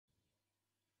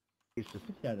it's just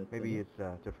Shadow maybe City. it's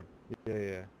different.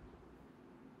 Yeah.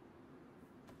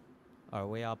 Oh,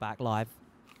 we are back live.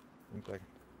 1 second.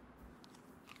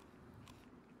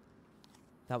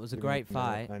 That was a Give me great minute.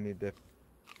 fight. I need to.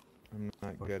 I'm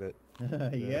not good at.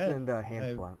 Yeah. It's in the hand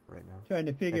I'm slot right now. trying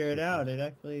to figure Next it to out. yours. It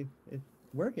actually it's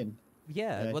working.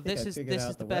 Yeah, And I well, think I this figured is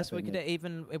out the the best we weapon. could do.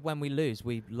 Even when we lose,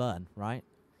 we learn, right?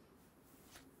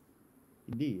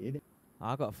 Indeed.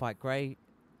 I got to fight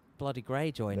bloody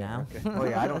Greyjoy Yeah, now. okay. Oh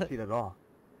yeah, I don't see it at all.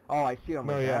 Oh, I see it on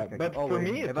my No, yeah, back. but oh, for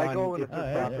wait, me, if it's I go on- in the it's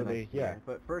first person, properly, I see yeah. it.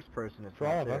 But first person, it's For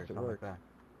not all of there, us, it's it on my works. back.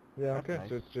 Yeah, That's okay. nice.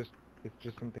 So it's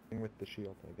just something with the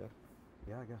shield, I guess.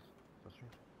 Yeah, I guess. So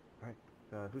strange.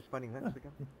 Alright, who's fighting next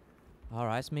again? All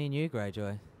right, it's me and you,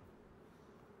 Greyjoy.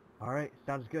 Alright,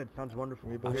 sounds good. Sounds wonderful.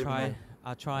 We I'll believe in try. you.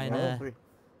 I'll try Level and 3.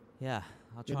 yeah.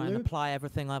 I'll Good try and loot. apply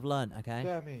everything I've learnt. Okay.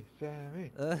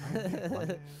 Sammy.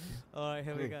 All right,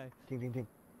 here we Three. go. Ding, ding, ding.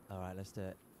 All right, let's do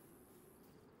it.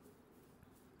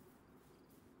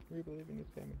 We believe in you,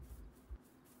 Sammy.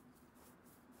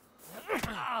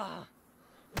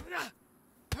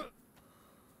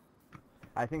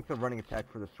 I think the running attack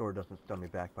for the sword doesn't stun me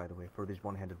back, by the way, for these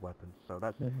one-handed weapons. So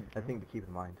that's a thing to keep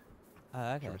in mind. Oh,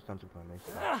 okay. Whichever stuns with my mace.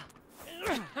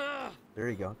 There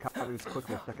you go. Caught me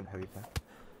quickly a second heavy attack.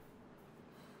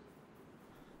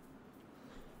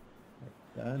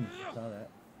 Done. Saw that.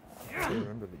 Also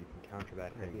remember that you can counter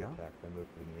that There you heavy go. attack by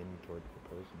moving in towards the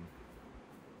person.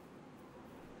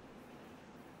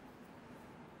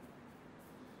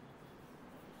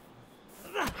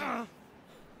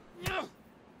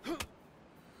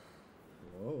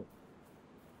 Whoa.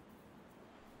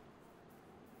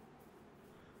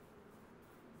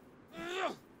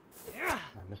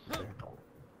 I missed it there.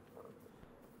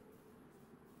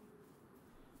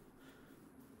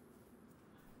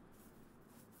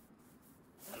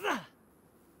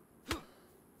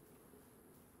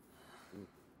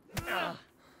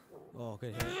 Oh,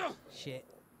 good hit. Shit.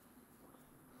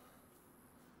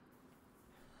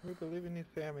 We believe in you,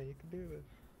 Sammy. You can do this.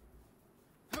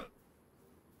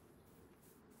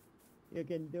 You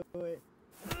can do it.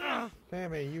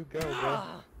 Sammy, you go, bro.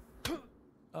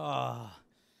 Oh,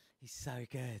 he's so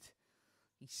good.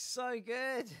 He's so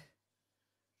good.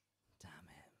 Damn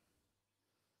it.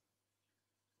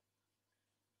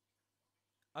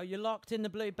 Oh, you're locked in the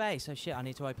blue base. Oh shit, I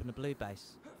need to open the blue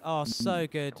base. Oh, so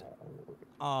good.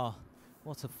 Oh,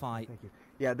 what a fight. Thank you.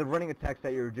 Yeah, the running attacks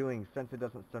that you're doing, since it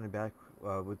doesn't stun you back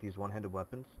with these one-handed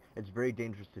weapons, it's very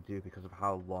dangerous to do because of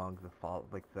how long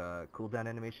the cooldown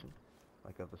animation,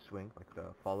 like of the swing, like the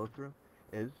follow-through,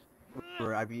 is.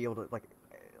 Where I'd be able to like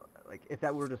if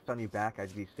that were to stun you back,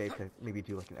 I'd be safe to maybe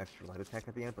do like an extra light attack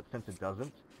at the end. But since it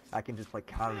doesn't, I can just like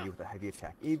counter you with a heavy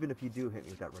attack, even if you do hit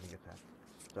me with that running attack.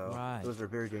 So Right. those are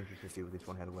very dangerous to do with these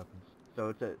one-handed weapons. So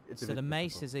it's a So bit the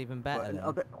mace difficult. is even better. But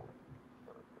then.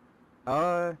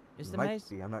 Is the might mace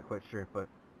be, I'm not quite sure, but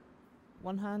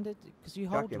one-handed? Because you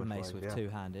Shock hold the damage mace wise, with yeah.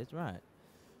 two-handed, right?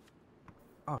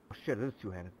 oh shit, it is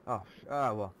two-handed. Oh,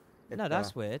 well. No, it's,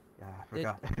 that's weird. Yeah, I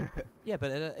forgot. Yeah,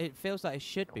 but it feels like it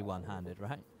should be one-handed,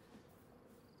 right?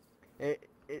 I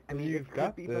Well, mean, you've it could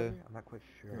got be the- better. I'm not quite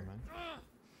sure. Never mind.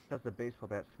 That's the baseball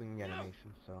bat swinging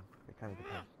animation, so it kind of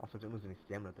depends. Also, didn't lose any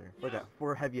stamina there. Look at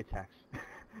 4 heavy attacks.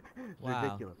 It's Wow.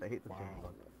 ridiculous. I hate the Wow. stamina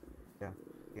bug. Yeah,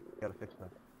 you gotta fix that.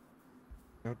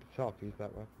 Note to self, use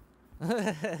that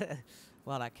weapon.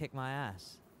 Well, that kicked my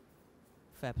ass.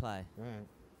 Fair play. Alright.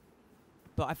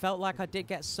 But I felt like I did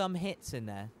get some hits in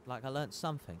there. Like I learnt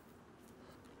something.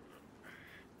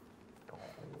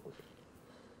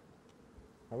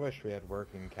 I wish we had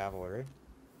working cavalry.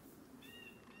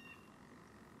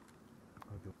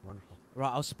 That would be wonderful.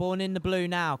 Right, I'll spawn in the blue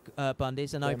now,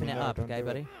 Bundies, and Yeah, open me it no, up, don't okay, do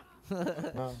buddy?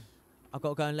 it. No. I've got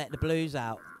to go and let the blues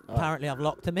out. Oh. Apparently I've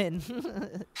locked them in.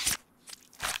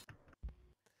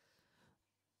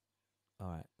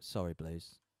 Alright, sorry,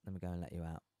 blues. Let me go and let you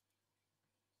out.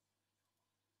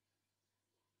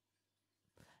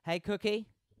 Hey, Cookie.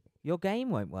 Your game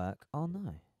won't work. Oh,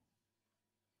 no.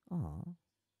 Oh.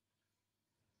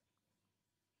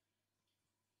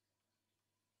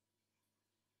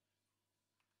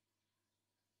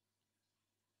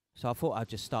 So I thought I'd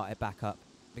just start it back up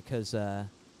because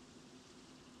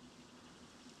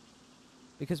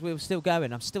we were still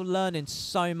going. I'm still learning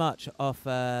so much off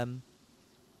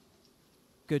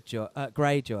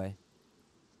Greyjoy.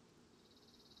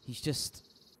 He's just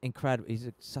incredible. He's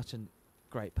such a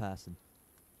great person.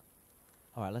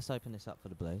 All right, let's open this up for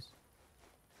the blues.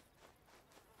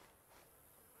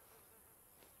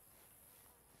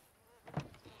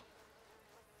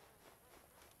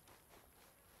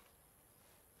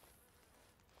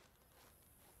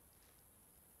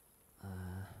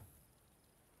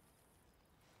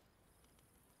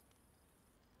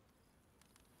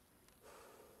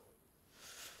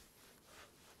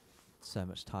 So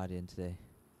much tidying to do. Let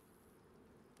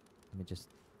me just...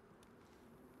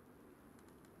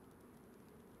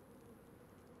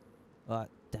 Oh,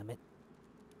 damn it.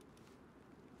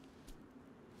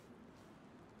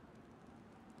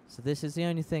 So this is the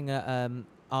only thing that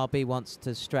RB wants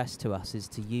to stress to us, is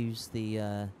to use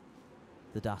the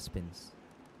dustbins.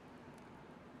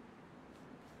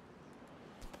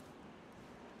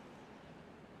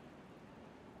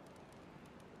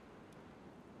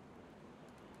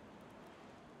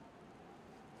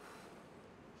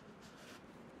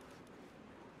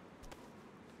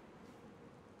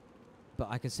 But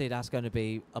I can see that's going to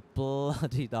be a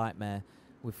bloody nightmare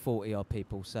with 40 odd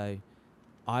people, so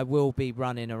I will be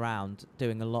running around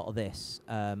doing a lot of this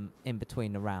in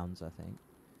between the rounds, I think.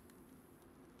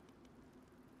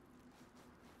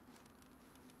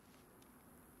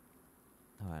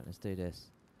 Alright, let's do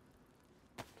this.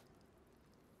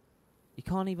 You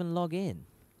can't even log in.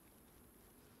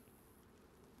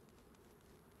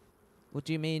 What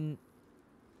do you mean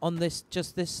on this,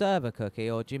 just this server, Cookie,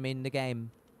 or do you mean the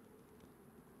game?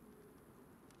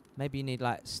 Maybe you need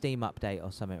like Steam update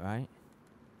or something, right?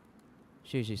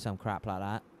 It's usually some crap like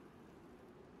that.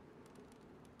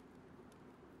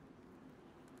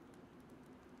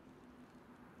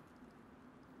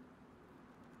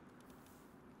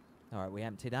 Alright, we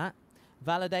empty that.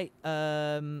 Validate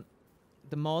the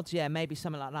mods. Yeah, maybe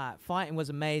something like that. Fighting was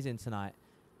amazing tonight.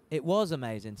 It was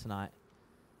amazing tonight.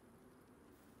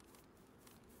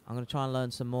 I'm going to try and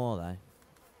learn some more, though.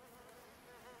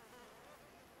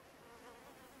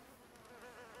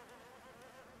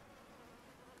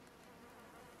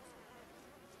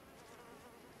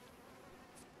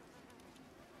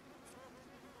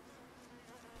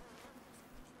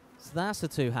 So that's a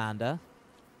two-hander.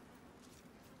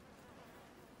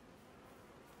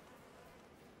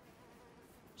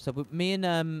 So me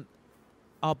and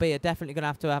RB are definitely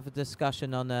going to have a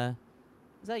discussion on... Is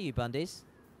that you, Bundies?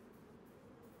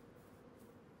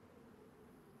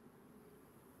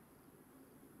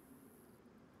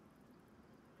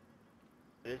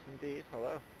 It is indeed.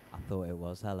 Hello. I thought it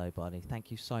was. Hello, buddy. Thank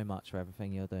you so much for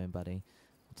everything you're doing, buddy.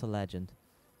 What a legend.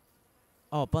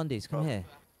 Oh, Bundies, come here.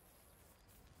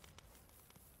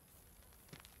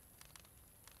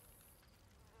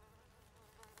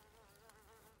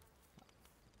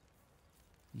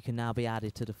 You can now be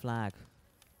added to the flag.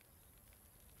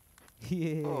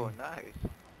 Yeah. Oh, nice.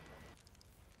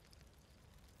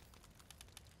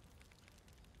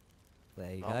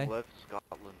 There you Long go. live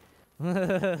Scotland.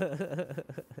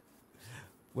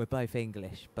 We're both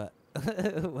English, but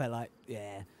we're like,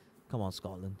 yeah, come on,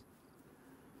 Scotland.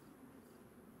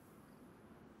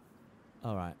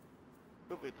 All right.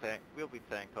 We'll be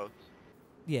playing coats.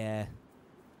 Yeah.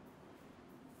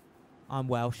 I'm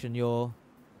Welsh and you're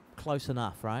close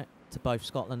enough, right? To both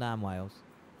Scotland and Wales.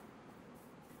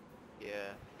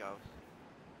 Yeah, goes.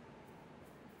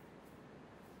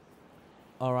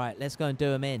 All right, let's go and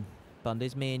do them in,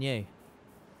 Bundies, me and you.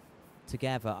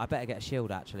 Together. I better get a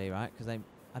shield, actually, right? Because I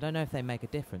don't know if they make a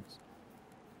difference.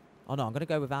 Oh, no, I'm going to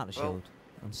go without the shield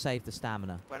and save the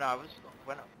stamina. When I was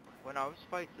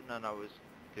fighting, and I was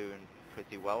doing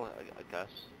pretty well, I guess.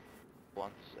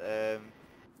 Once.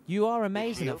 You are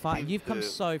amazing at shield fighting. seems You've come to-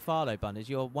 so far, though, Bundies.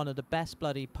 You're one of the best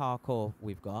bloody parkour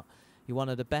we've got. You're one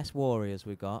of the best warriors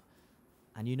we've got.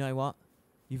 And you know what?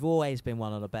 You've always been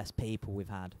one of the best people we've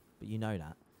had. But you know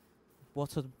that.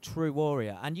 What a true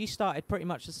warrior. And you started pretty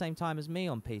much the same time as me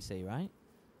on PC, right?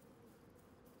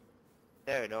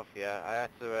 Fair enough, yeah. I had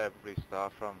to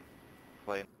restart from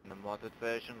playing the modded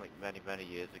version like many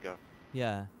years ago.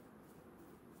 Yeah.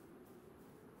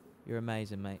 You're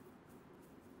amazing, mate.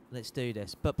 Let's do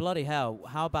this. But bloody hell,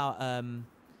 how about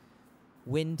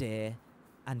Windeer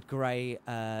and Grey...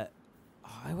 I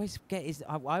always get his...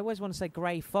 I always want to say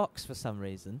Grey Fox for some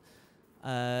reason.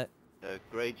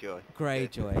 Greyjoy.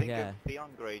 Greyjoy, Think yeah. of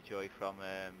Theon Greyjoy from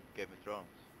Game of Thrones.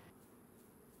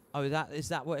 Oh, is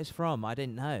that what it's from? I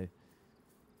didn't know.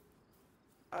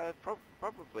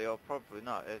 Probably or probably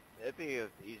not. It'd be an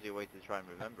easier way to try and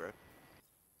remember it.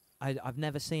 I've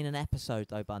never seen an episode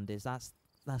though, Bundies. That's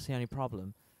the only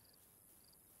problem.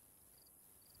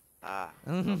 Ah.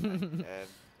 Okay.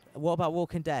 What about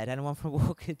Walking Dead? Anyone from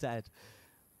Walking Dead?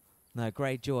 No,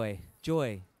 Greyjoy.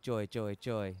 Joy. Joy. Do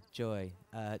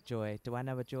I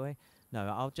know a Joy?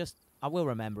 No, I will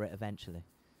remember it eventually.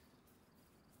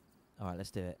 Alright, let's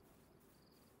do it.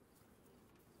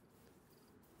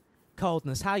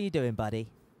 Coldness, how you doing,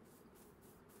 buddy?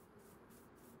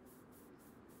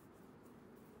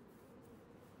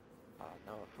 Oh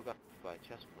no, I forgot to buy a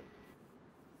chest plate.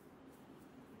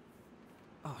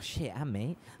 Oh shit, and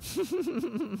me.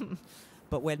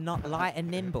 but we're not light and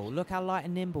nimble. Look how light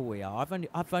and nimble we are.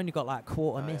 I've only got like a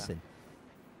quarter Oh, yeah. missing.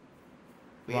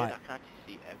 Weird, Right. I can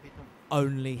actually see everything.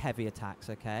 Only heavy attacks,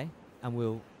 okay? And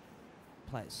we'll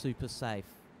play it super safe.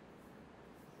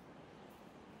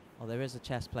 Oh, there is a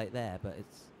chest plate there, but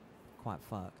it's quite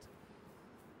fucked.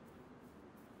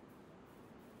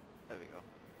 There we go.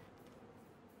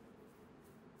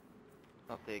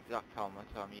 Not the exact helmet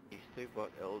I'm used to,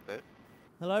 but it'll do.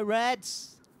 Hello,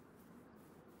 Reds!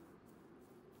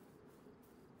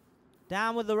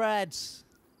 Down with the Reds!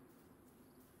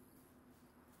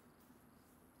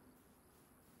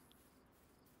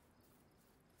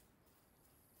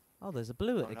 Oh, there's a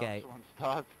blue at Oh the no, gate. someone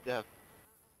starved to death.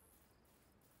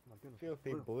 My goodness,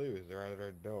 Filthy blue. blues are at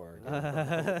our door.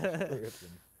 There's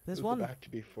Who's one. back to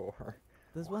before.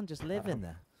 There's one just living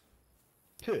there.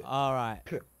 Tuh, All right,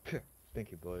 tuh, tuh.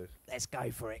 Stinky blues. let's go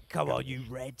for it. Come on, you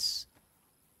Reds.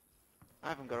 I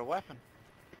haven't got a weapon.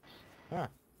 Ah,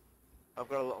 I've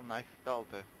got a little knife. That'll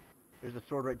do. There's a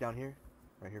sword right down here.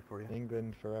 Right here for you.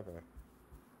 England forever.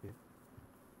 Yeah.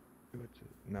 Ooh, it's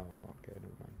a, no, okay,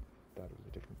 never mind. That was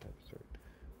a different type of sword.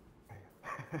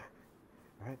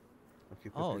 Alright. Let's see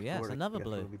if Oh, there's yes, sword. another Guess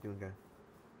blue. What are we doing, guys?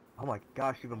 Oh my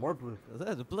gosh, even more blues.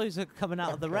 The blues are coming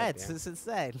out of the God Reds. damn. It's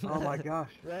insane. Oh my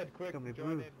gosh. Red, quick, So many join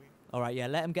blues. in. All right, yeah,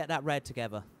 let them get that red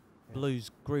together. Yeah.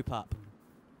 Blues, group up.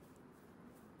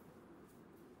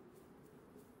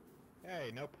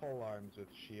 Hey, no pole arms with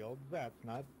shields. That's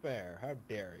not fair. How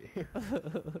dare you? There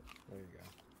you go.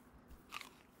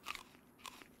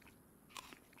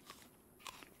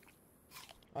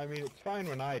 I mean, it's fine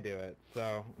when I do it,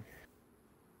 so...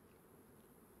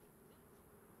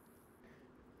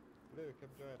 Blue, come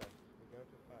join us. We go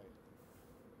to fight.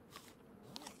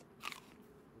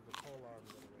 There's a pole arm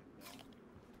that way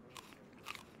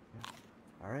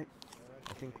down. Alright.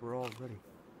 I think we're all ready.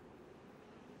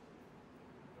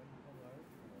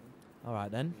 All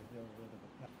right, then.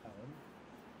 Oh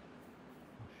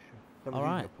shit. Someone's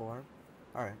Alright. using a polearm?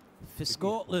 Alright. For Good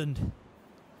Scotland.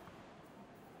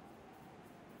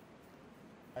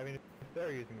 I mean, if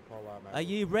they're using a pole arm... I Are will.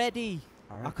 you ready?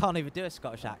 I Alright. can't even do a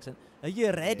Scottish accent. Are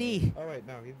you ready? Oh wait,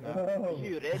 no, he's not. Oh.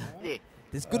 You ready?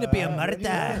 There's gonna be a Ready to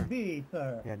murder. be,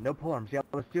 sir. Yeah, no polearms. Yeah,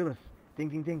 let's do this. Ding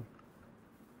ding ding.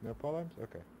 No pole arms?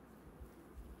 Okay.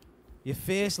 Your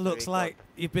face looks Very like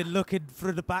you've been looking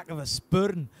through the back of a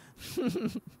spoon.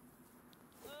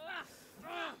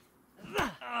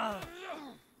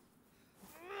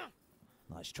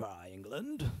 Nice try,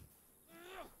 England.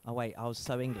 Oh wait, I was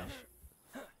so English.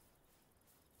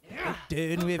 What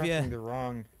doing with Pressing you? the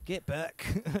wrong... Get back.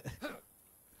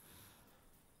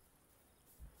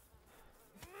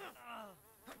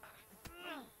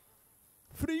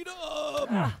 Freedom!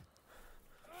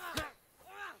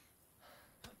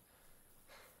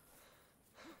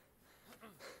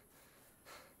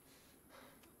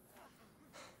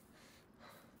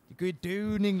 You're good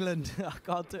dude, England. I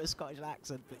can't do a Scottish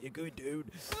accent, but you're good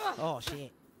dude. Oh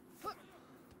shit.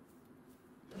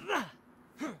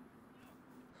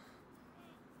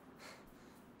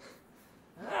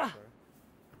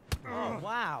 Oh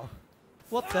wow.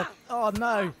 What the? Oh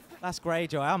no. That's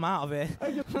Greyjoy. I'm out of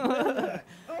here.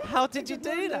 How did you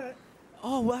do that?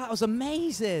 Oh wow, that was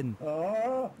amazing.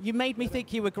 Oh. You made me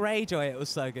think you were Greyjoy. It was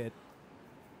so good.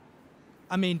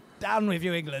 I mean, down with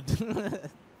you, England.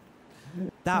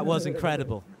 That was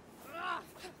incredible.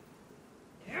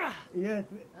 Yes,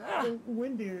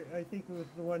 Windir, I think, was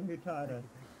the one who taught us.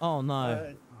 Oh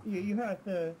no. You have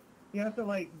to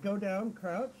like go down,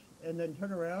 crouch, and then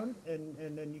turn around, and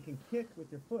then you can kick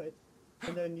with your foot,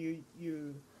 and then you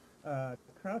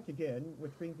crouch again,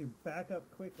 which brings you back up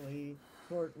quickly.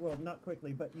 Well, not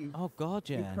quickly, but you Oh god,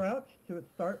 you yeah. crouch to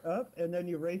start up, and then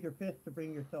you raise your fist to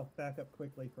bring yourself back up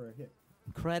quickly for a hit.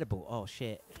 Incredible. Oh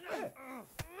shit.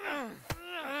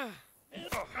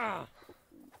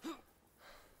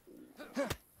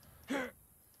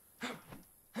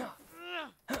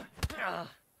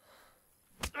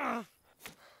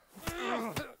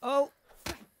 Oh.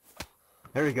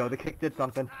 There we go. The kick did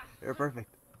something. They're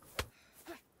perfect.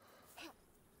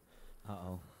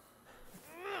 Uh-oh.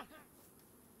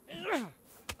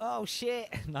 Oh shit.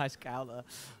 Nice counter.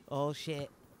 Oh shit.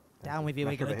 Down with you,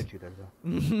 Not sure if I England. hit you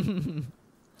there though.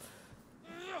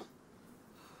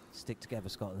 Stick together,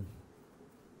 Scotland.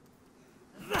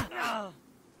 Oh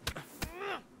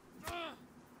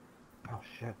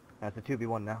shit. That's a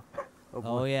 2v1 now. Oh boy.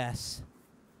 Oh yes.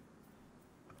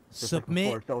 Just like before,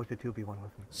 Submit. it's always a 2v1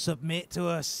 with me. Submit to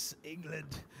us,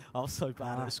 England. I'm so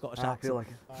bad at a Scottish I accent. feel like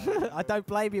it. I don't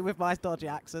blame you with my dodgy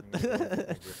accent.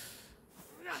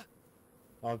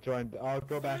 I'll join. I'll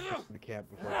go back to the camp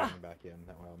before coming back in.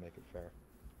 That way I'll make it fair.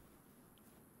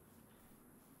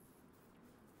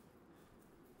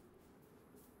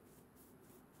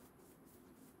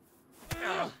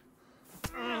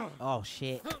 Oh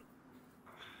shit.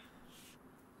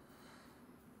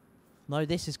 No,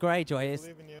 this is Greyjoy. I It's,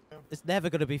 believe in you. it's never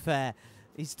going to be fair.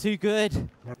 He's too good.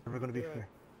 Never gonna be Do it. fair.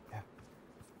 Yeah.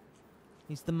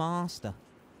 He's the master.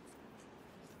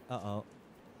 Uh-oh.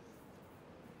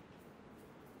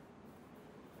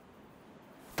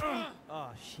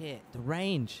 Oh, shit. The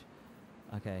range.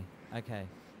 Okay. Okay.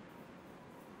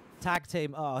 Tag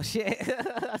team. Oh, shit.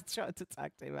 I tried to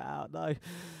tag team it out. No.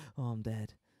 Oh, I'm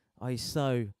dead. Oh, he's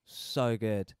so, so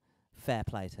good. Fair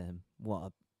play to him. What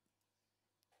a...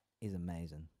 He's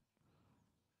amazing.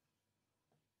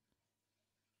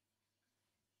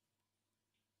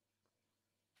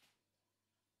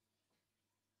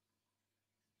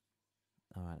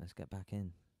 All right, let's get back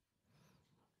in.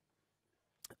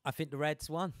 I think the Reds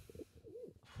won.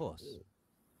 Of course.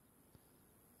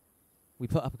 We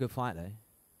put up a good fight, though.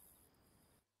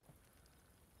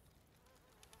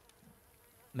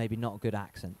 Maybe not a good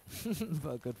accent,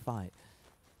 but a good fight.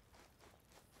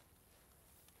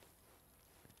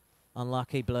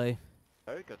 Unlucky, Blue.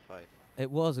 Very good fight.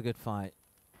 It was a good fight.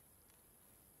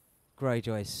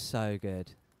 Greyjoy is so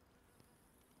good.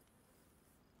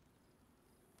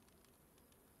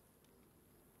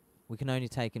 We can only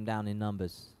take him down in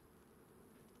numbers.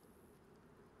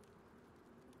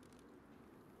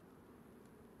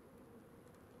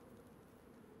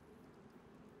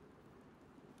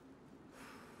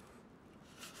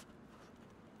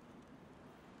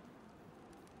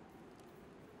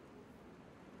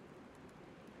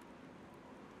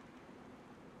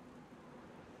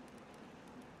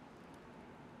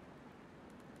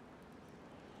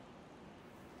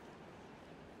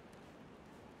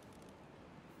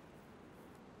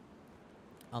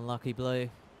 Unlucky, Blue. You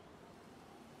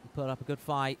put up a good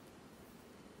fight.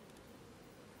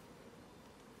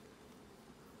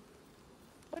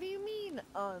 What do you mean,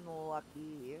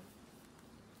 unlucky?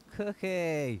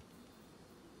 Cookie!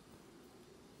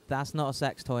 That's not a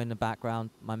sex toy in the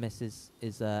background. My missus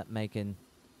is making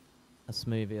a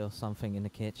smoothie or something in the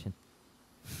kitchen.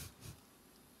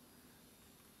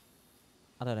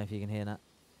 I don't know if you can hear that.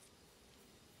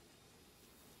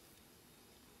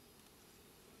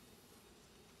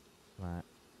 Right.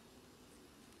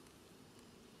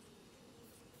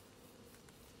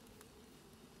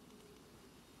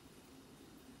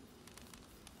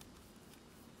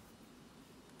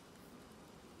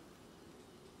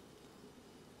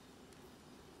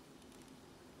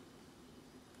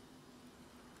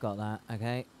 Got that,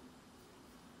 okay.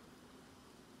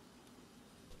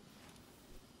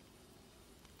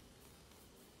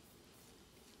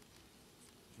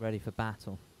 Ready for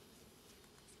battle.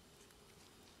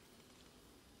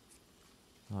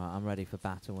 Alright, I'm ready for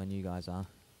battle when you guys are.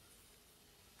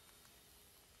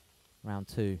 Round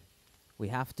 2. We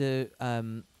have to,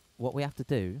 what we have to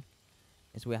do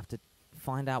is we have to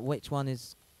find out which one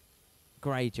is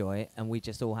Greyjoy and we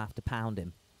just all have to pound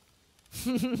him.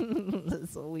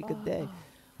 That's all we could do.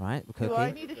 Right, Do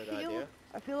I Cookie? need a Good shield? idea.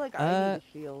 I feel like I need a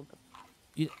shield.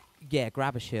 Yeah,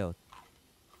 grab a shield.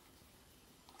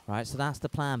 Right, so that's the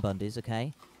plan, Bundies,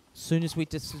 okay? Soon as we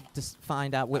just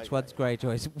find out which one's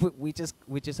Greyjoy's, we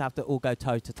just have to all go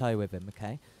toe to toe with him,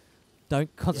 okay?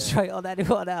 Don't concentrate on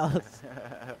anyone else.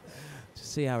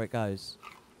 Just see how it goes.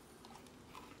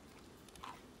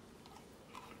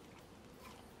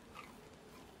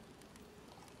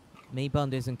 Me,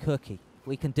 Bundies, and Cookie.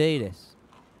 We can do this.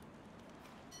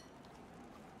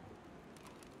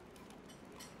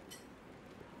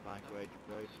 Fine, great,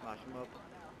 great. Smash him up.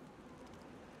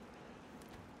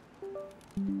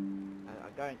 I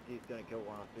guarantee he's gonna kill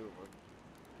one or two of them.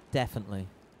 Definitely.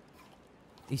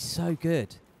 He's so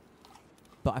good.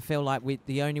 But I feel like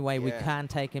the only way we Yeah. can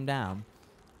take him down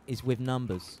is with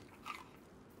numbers.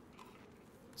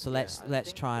 So let's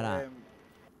think, try that. As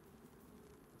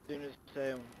soon as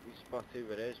we spot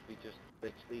who it is, we just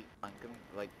literally flank him,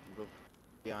 like look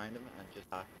behind him and just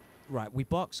attack. Right, we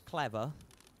box Clever,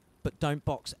 but don't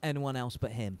box anyone else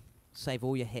but him. Save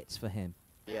all your hits for him.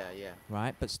 Yeah, yeah.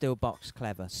 Right, but still box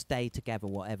Clever. Stay together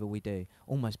whatever we do.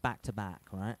 Almost back to back,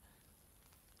 right?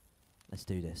 Let's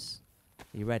do this.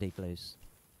 Are you ready, Blues?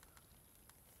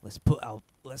 Let's put our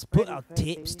Ready,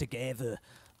 tips Freddy. together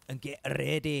and get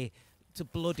ready to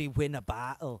bloody win a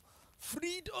battle.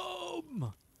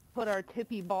 Freedom! Put our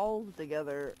tippy balls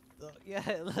together. Yeah,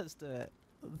 let's do it.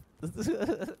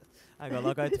 Hang on,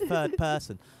 I'll go to third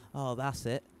person. Oh, that's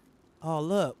it. Oh,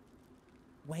 look.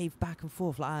 Wave back and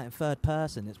forth like that in third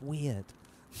person. It's weird.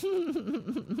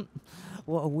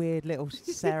 What a weird little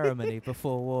ceremony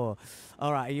before war.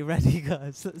 All right, are you ready,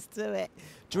 guys? Let's do it.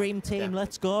 Dream team,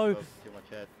 let's go. Too much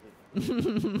head.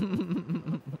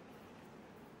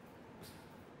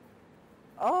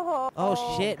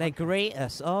 Oh shit, they greet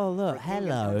us. Oh look,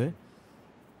 hello.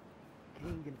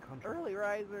 King and country. Early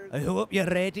risers. I hope you're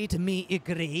ready to meet your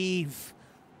grave.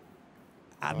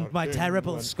 And my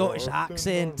terrible Scottish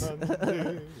accent.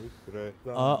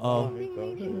 Uh-oh.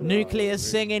 Nuclear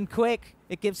singing, quick.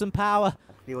 It gives them power.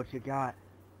 Let's see what you got.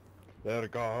 Der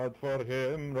God for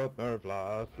him rot ner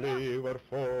vlasli were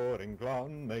for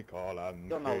England they call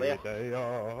him On the left.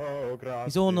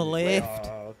 He's on the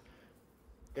left.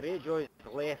 Greyjoy's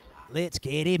left. Let's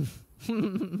get him.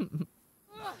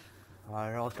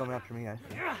 They're all coming after me, I see.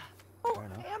 Oh, Fair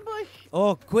enough. ambush!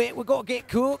 Oh, quick, we gotta get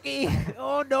Cookie.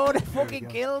 Oh no, they we fucking go.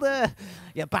 killed her.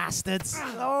 You bastards.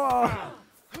 Oh.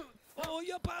 Oh,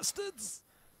 you bastards.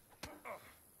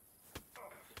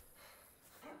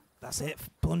 That's it,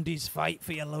 Bundy's fight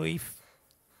for your life.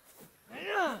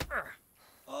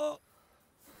 Oh.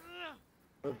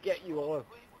 We'll get you all.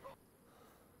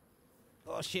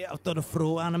 Oh shit, I've done a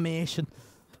throw animation.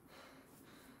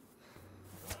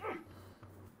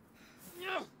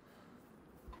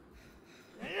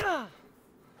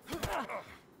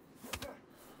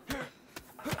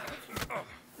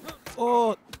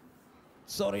 Oh,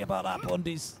 sorry about that,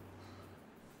 Bundies.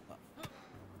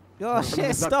 Oh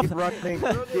shit, stop. Keep running.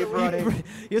 Keep running.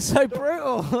 You're so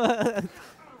brutal.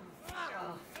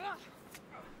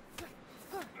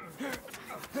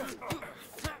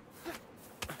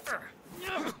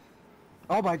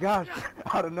 Oh my gosh.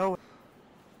 Out of nowhere.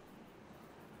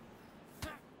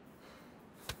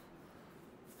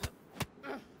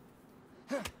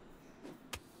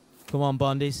 Come on,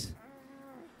 Bundies.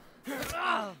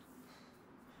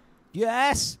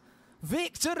 Yes!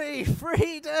 Victory!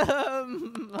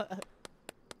 Freedom!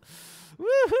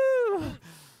 Woohoo!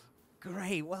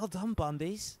 Great, well done,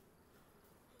 Bundies.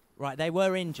 Right, they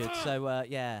were injured, so,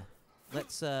 yeah.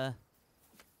 Let's, I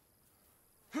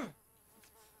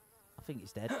think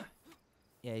he's dead.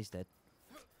 Yeah, he's dead.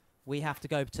 We have to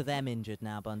go to them injured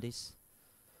now, Bundies.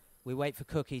 We wait for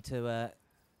Cookie to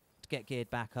get geared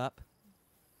back up.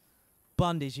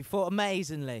 Bundies, you fought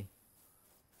amazingly.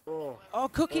 Oh,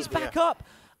 Cookie's back up.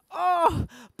 Oh,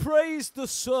 praise the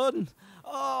sun.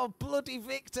 Oh, bloody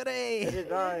victory. It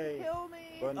is I. Kill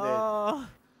me! Bundy. Oh,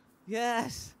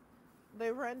 yes.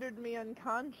 They rendered me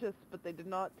unconscious, but they did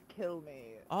not kill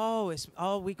me. Oh,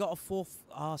 we got a fourth.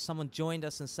 Oh, someone joined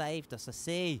us and saved us. I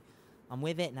see. I'm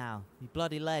with it now. You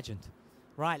bloody legend.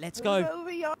 Right, let's go.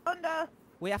 Over yonder!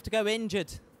 We have to go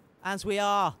injured, as we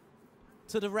are,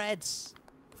 to the Reds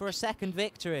for a second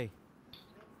victory.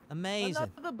 Amazing.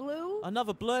 Another blue?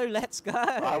 Another blue. Let's go.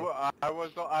 I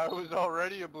was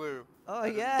already a blue. Oh, I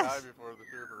didn't yes. die before the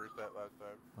server reset last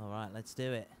time. All right, let's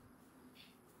do it.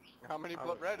 How many I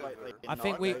blood was red is slightly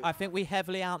there? I think we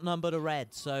heavily outnumber the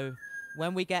Reds. So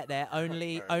when we get there,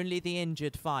 only the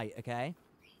injured fight. Okay.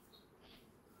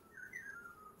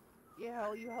 Yeah,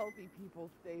 all you healthy people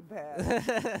stay back.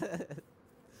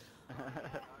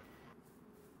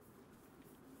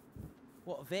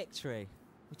 What a victory!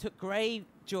 We took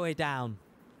Greyjoy down.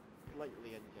 Slightly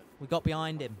injured. We got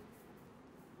behind him.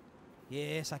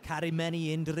 Yes, I carry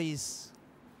many injuries.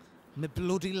 My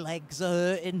bloody legs are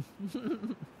hurting.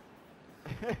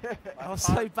 I was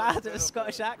so bad at a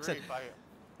Scottish accent.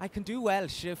 I can do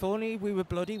Welsh, if only we were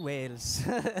bloody Wales.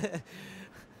 I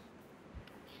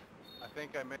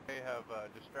think I may have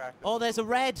distracted. Oh, there's a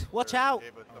red. Watch or out.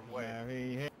 gave us some weight.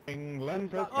 Merry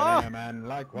England, Oh! and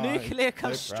likewise. Nuclear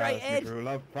comes they straight pressed me in. True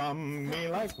love from me,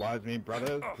 likewise me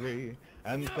brothers three,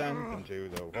 and sent them to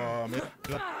the war.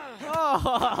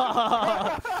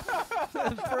 Oh!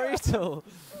 Brutal.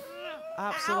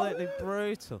 Absolutely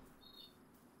brutal.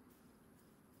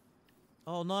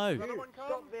 Oh no. Another one comes?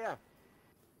 Stop there.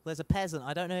 There's a peasant.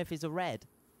 I don't know if he's a red.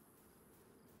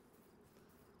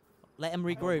 Let him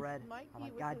I'm regroup. red. Mikey I'm a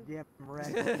with goddamn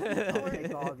red. I'll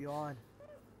take all of you on.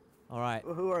 All right.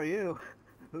 Well, who are you?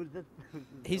 Who's this?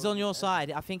 He's on your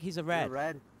side. I think he's a You're red.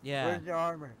 red? Yeah. Where's your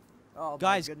armor? Oh,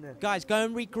 Guys, my goodness. guys, go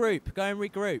and regroup. Go and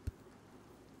regroup.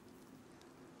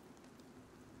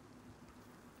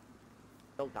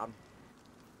 Well done.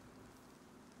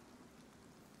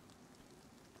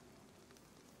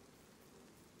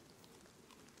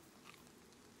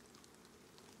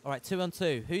 All right, 2 on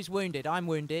 2. Who's wounded? I'm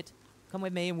wounded. Come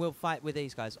with me and we'll fight with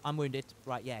these guys. I'm wounded.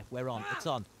 Right, yeah, we're on. It's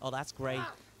on. Oh, that's Grey.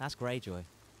 That's Greyjoy.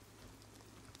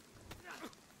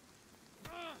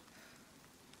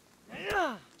 It's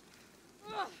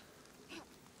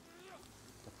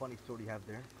a funny sword you have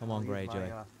there. Come on, I'll use Greyjoy.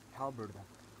 my, halberd then.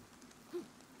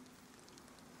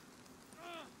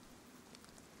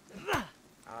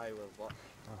 I will watch.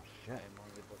 Oh shit. I'm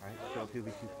only but Alright, so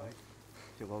 2v2 fight.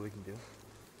 See what we can do.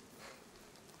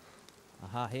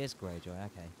 Aha, here's Greyjoy.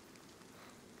 Okay.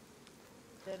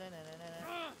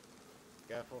 Da-na-na-na-na-na.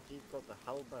 Careful, he's got the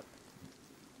halberd.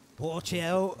 Watch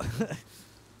out.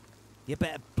 You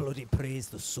better bloody praise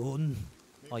the sun.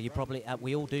 Oh, you probably...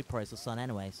 we all do praise the sun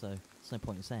anyway, so there's no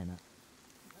point in saying that.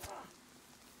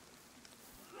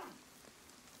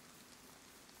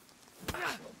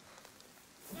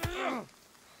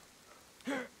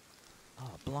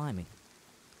 Oh, blimey.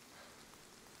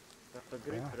 That's a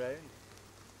group Yeah. round.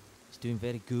 He's doing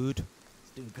very good.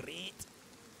 He's doing great.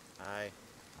 Aye,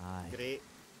 Aye. great.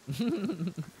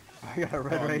 I got a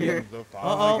red right here.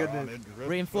 Uh-oh. Goodness.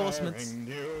 Reinforcements.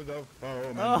 News of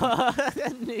foemen. Oh,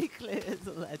 nuclear is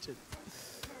a legend.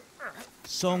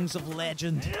 Songs of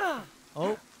legend.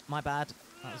 Oh, my bad.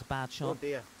 That was a bad Oh shot.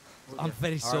 dear. Oh I'm dear.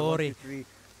 very Alright, sorry. 1, 2,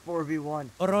 3, 4v1.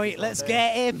 Alright, let's Okay.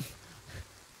 get him.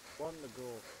 One to go.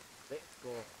 Let's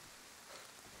go.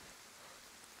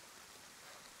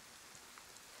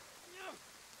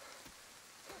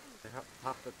 They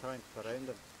have to try and surround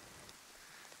him.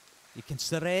 You can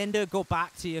surrender, go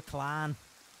back to your clan.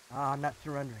 Ah, I'm not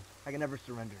surrendering. I can never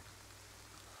surrender.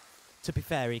 To be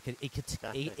fair, he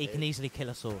That's he it. can easily kill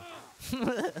us all.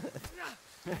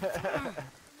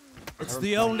 It's I'm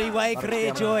the fine. only way, I'm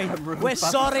Greyjoy. really We're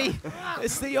fine. sorry.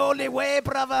 It's the only way,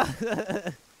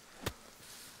 brother.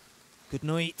 Good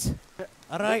night.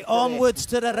 Alright, onwards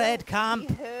to the red He camp.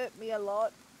 hurt me a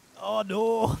lot. Oh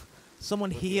no.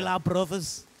 Someone heal our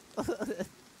brothers.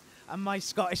 And my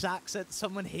Scottish accent,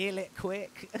 someone heal it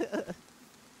quick.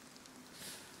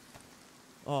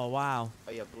 Oh wow.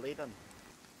 Are you bleeding?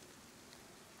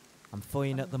 I'm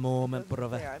fine at the moment, Doesn't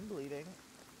brother. say I'm bleeding.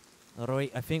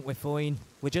 Alright, I think we're fine.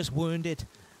 We're just wounded.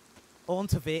 On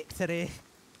to victory.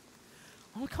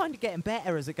 I'm kind of getting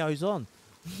better as it goes on.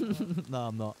 No,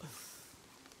 I'm not.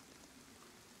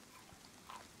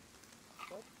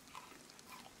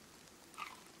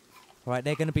 Right,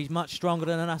 they're going to be much stronger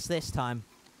than us this time.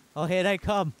 Oh, here they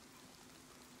come.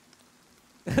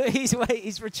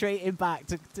 He's retreating back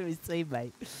to his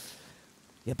teammate.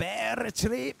 You better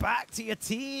retreat back to your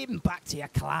team, back to your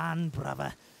clan,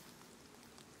 brother.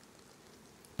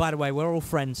 By the way, we're all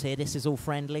friends here. This is all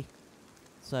friendly.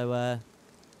 So,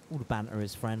 all the banter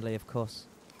is friendly, of course.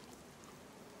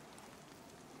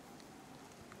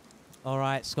 All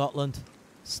right, Scotland.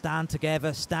 Stand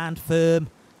together, stand firm,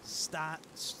 stand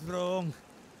strong.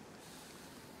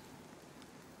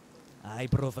 Aye,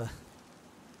 brother.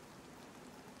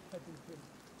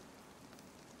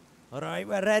 All right,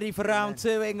 we're ready for round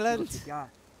 2, England. What you got?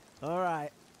 All right,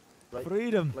 Like,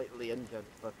 freedom. slightly injured,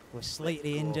 but We're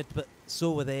slightly go. injured, but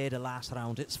so were they the last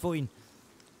round. It's fine.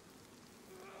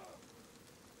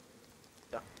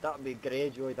 that'll be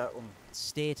Greyjoy, that one.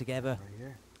 Stay together. Right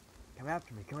here. Come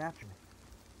after me. Come after me.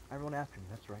 Everyone after me.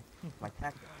 That's right. My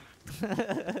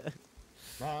tactic.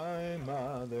 My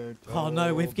mother Oh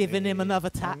no, we've told given him me another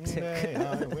someday tactic.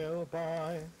 I will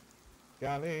buy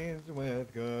galleys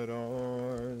with good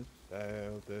oars,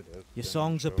 sail to distant Your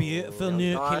songs are shores. beautiful,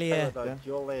 Nuclear. The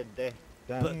jolly death.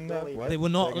 But Stand up, They will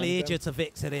not what's lead you against to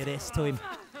victory this time.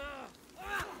 them?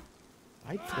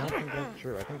 I don't think that's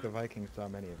true. I think the Vikings saw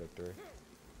many a victory.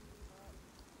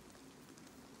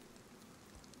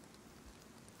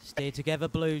 Stay together,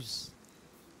 Blues.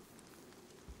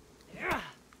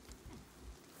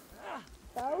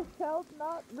 Thou shalt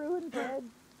not ruin bread.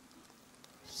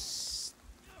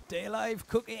 Stay alive,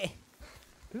 Cookie.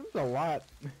 This is a lot.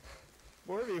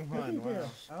 4v1, Cookie wow. Hill.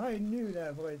 I knew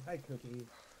that voice. Hi, Cookie.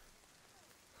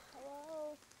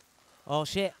 Hello. Oh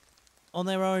shit. On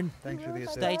their own. Thanks for the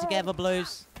assist. Stay together,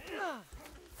 Blues.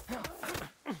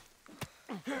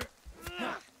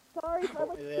 Sorry for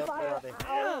Put me the there, fire. buddy.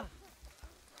 Ow.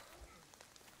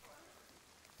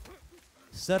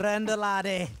 Surrender,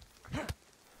 laddie.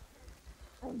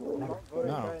 I'm bleeding. Not going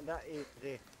No. down that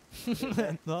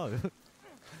easy. No.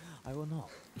 I will not.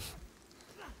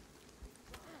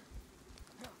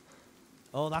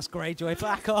 Oh, that's Greyjoy.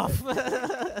 Back off. Shit.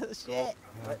 Let's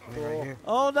Right go. here.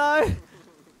 Oh no.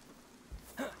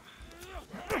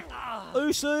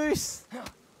 Oos oos.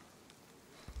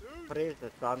 Praise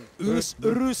the sun. Oos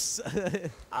oos.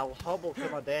 I'll hobble to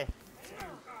my death.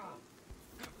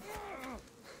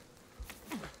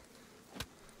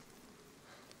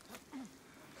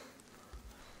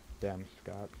 Damn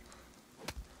Scott.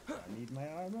 I need my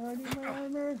armor. I need my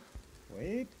armor.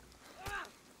 Wait.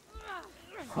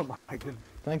 Oh my goodness.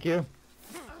 Thank you.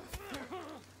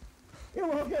 You're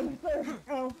welcome, sir.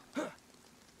 Ow.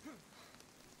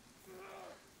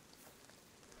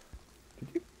 Did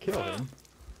you kill him?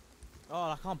 Oh,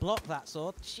 I can't block that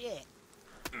sword. Shit.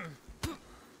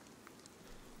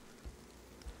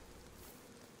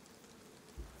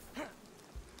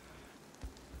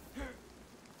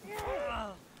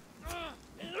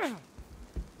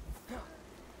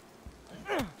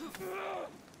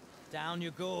 Down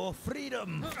you go,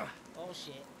 freedom! Oh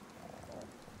shit.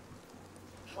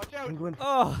 Watch out! England.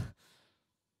 Oh!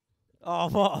 Oh,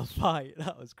 what a fight.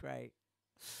 That was great.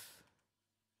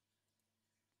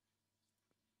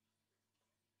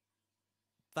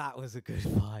 That was a good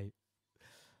fight.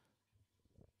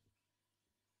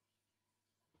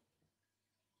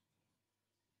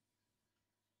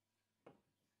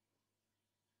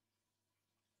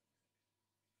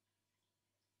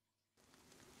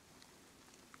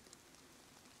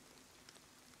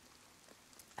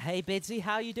 Hey, Bidsy,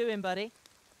 how you doing, buddy?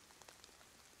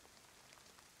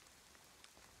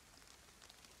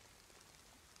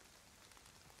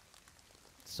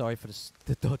 Sorry for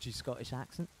the dodgy Scottish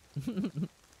accent.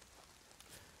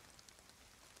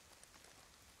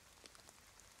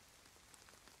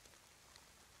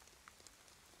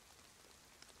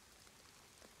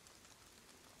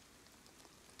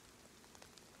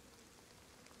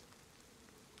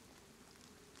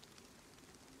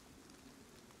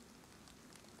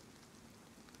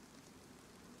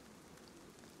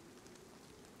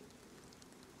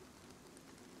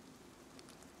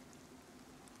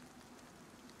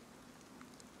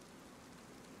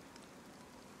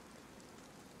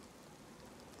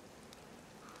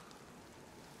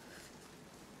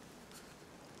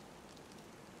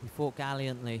 We fought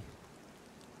gallantly. It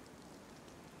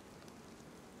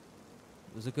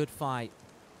was a good fight.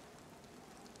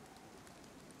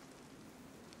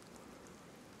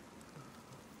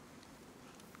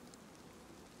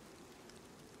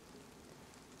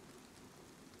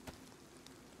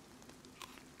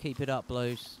 Keep it up,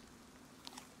 Blues.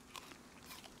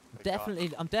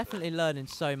 I'm definitely learning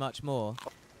so much more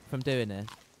from doing this.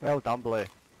 Well done, Blue.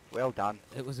 Well done.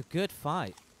 It was a good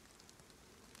fight.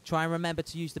 Try and remember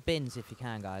to use the bins if you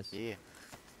can, guys. Yeah.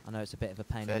 I know it's a bit of a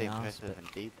pain Very in the ass, impressive but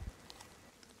indeed.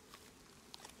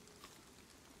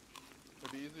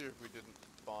 It'd be easier if we didn't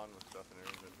spawn with stuff in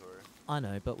our inventory. I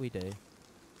know, but we do.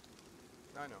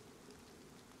 I know.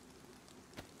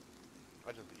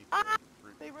 I just eat Ah! the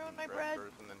fruit They and ruined my bread bread.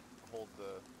 first and then hold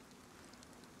the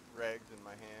rags in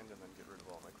my hand and then get rid of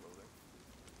all my clothing.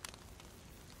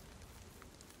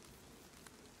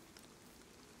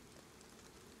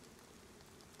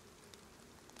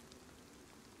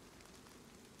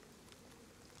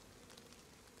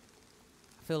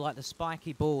 I feel like the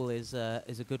spiky ball is a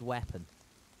good weapon.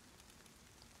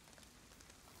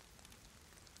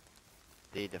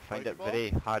 They find it Pokeball? very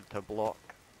hard to block.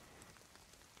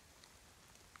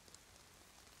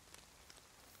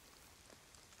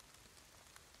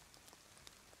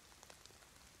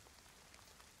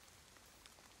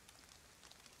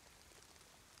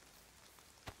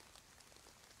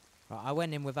 Right, I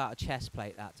went in without a chest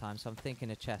plate that time, so I'm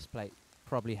thinking a chest plate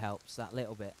probably helps that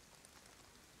little bit.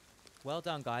 Well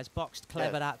done, guys. Boxed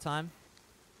clever that time.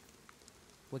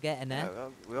 We're getting there. Yeah,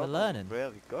 well, We're all learning.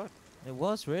 really good. It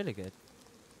was really good.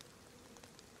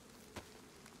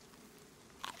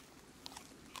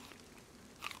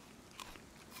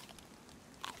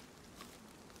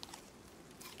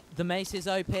 The mace is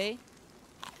OP.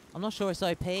 I'm not sure it's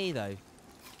OP though.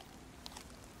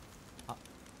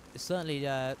 It's certainly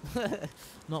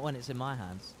not when it's in my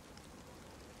hands.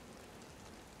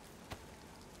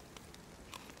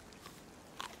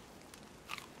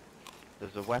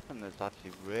 There's a weapon that's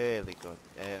actually really good.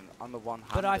 On the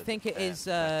one-handed. But I think it is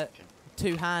section,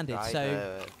 two-handed, right,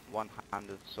 so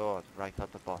one-handed sword right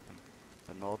at the bottom.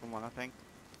 The northern one, I think.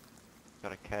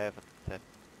 Got a curve at the tip.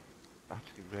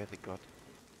 Actually, really good.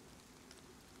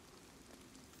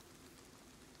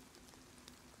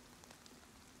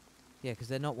 yeah, because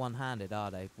they're not one-handed, are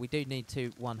they? We do need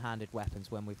two one-handed weapons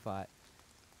when we fight.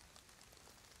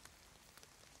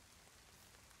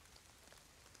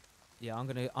 Yeah,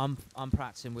 I'm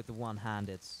practicing with the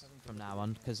one-handeds from now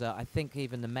on because I think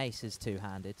even the mace is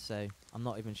two-handed, so I'm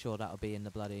not even sure that'll be in the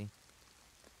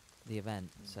event.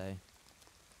 So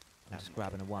I'm just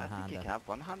grabbing a I think one-hander. you can have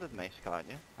one-handed mace, can't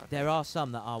you? There are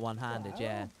some that are one-handed,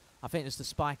 yeah. Wow. I think it's the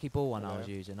spiky ball one I was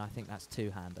Hello. using. I think that's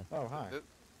two-hander. Oh, hi.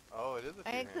 Oh, it is a I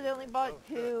two-handed accidentally mace. bought Oh,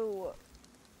 shit. two.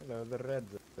 Hello, the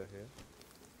Reds are here.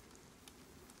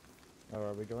 Oh,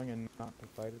 are we going in not to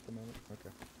fight at the moment? Okay.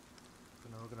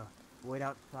 We're gonna wait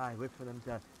outside, wait for them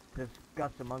to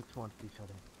discuss amongst each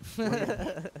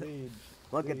other. Siege.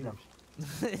 Look at them.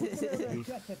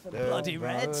 Bloody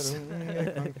Reds.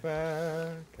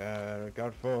 Hello,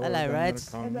 Hello,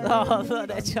 Reds. And then- Oh, look, they're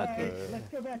Alright, chucking. let's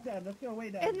go back down. Let's go way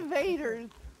down. Invaders.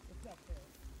 What's up there?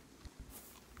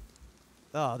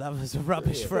 Oh, that was a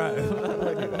rubbish throw.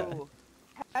 Ooh.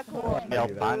 Heckle. Smell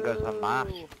bangers and mash.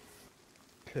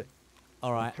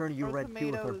 All right, Turn you Throw red too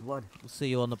with our tomatoes. blood. we'll see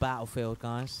you on the battlefield,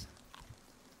 guys.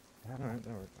 Alright,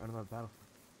 that works. Out of my battle.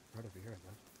 Right over here,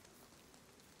 man.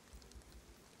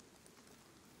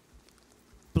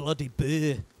 Bloody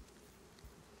bear.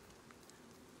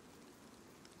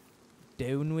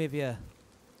 Down with you.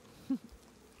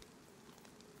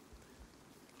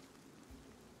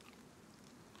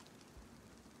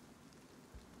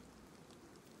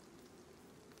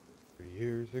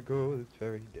 Years ago this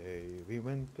very day, we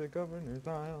went to Governor's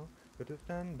Isle to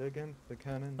stand against the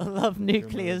cannon. I love with your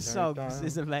nuclear military songs. style.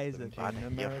 It's amazing. 17 Man, you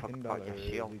American forgot your dollars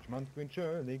shield. each month we'd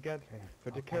surely get Okay.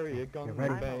 for to Okay, carry a okay, gun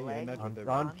ready? and bayonet On- with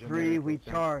a On virgin 3, we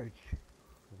rifle. charge.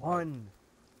 1,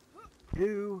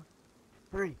 2,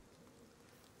 3.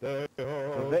 Democracia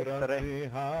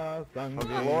glory.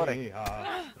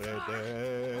 sangria,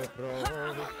 rede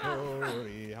pro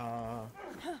victoria.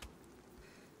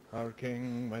 Our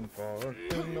king went forth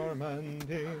to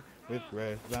Normandy with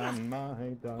grace and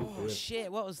might. Oh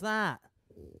shit, what was that?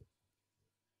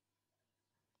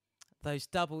 Those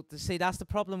double... See, that's the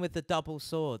problem with the double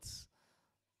swords.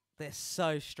 They're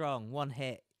so strong. One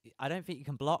hit. I don't think you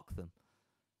can block them.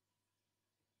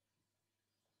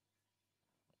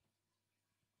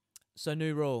 So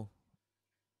new rule.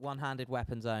 One-handed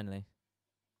weapons only.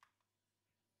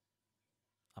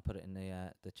 I'll put it in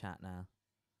the chat now.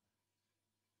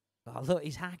 Oh, look,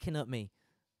 he's hacking at me.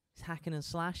 He's hacking and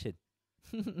slashing.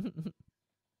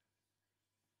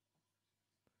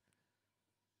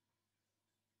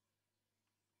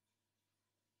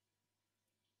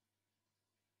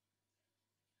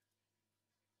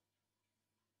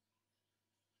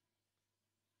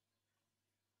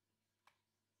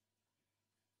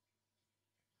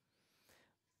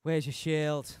 Where's your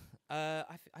shield? Did I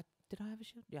have a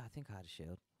shield? Yeah, I think I had a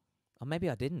shield. Or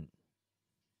maybe I didn't.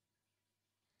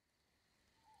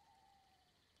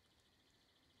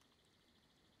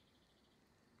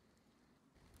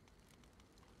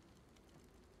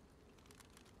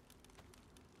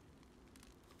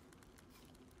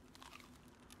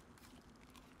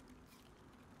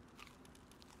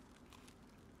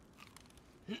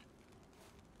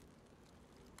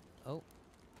 Oh.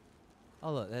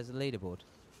 Oh, look, there's a leaderboard.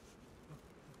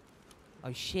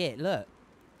 Oh, shit, look.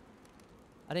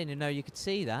 I didn't even know you could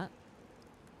see that.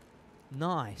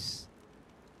 Nice.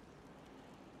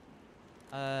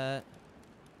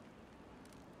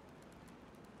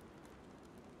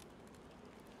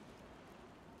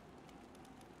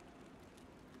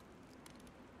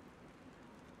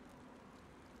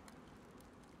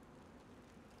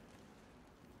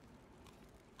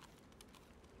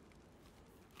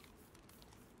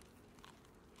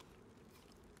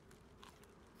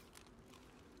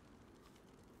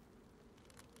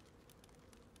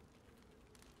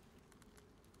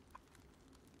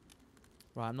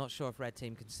 Right, I'm not sure if red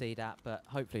team can see that, but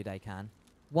hopefully they can.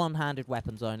 One-handed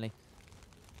weapons only.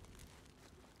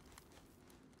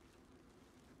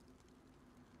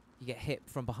 You get hit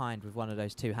from behind with one of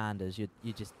those two-handers, you're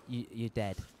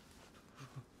dead.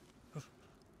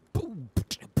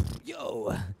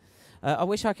 Yo! I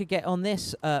wish I could get on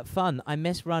this fun. I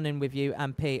miss running with you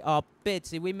and P. Oh,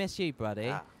 Bidsy, we miss you, buddy.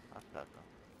 Ah, that's better.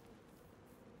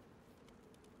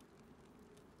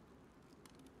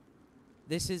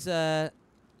 This is,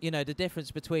 you know, the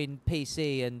difference between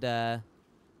PC and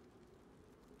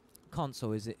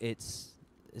console is it's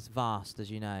vast,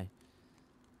 as you know.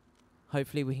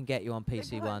 Hopefully we can get you on They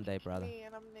PC one day, punched brother. me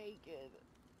and I'm naked.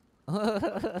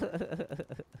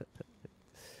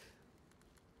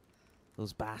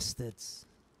 Those bastards.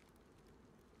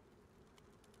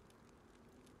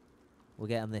 We'll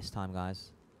get them this time,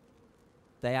 guys.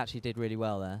 They actually did really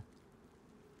well there.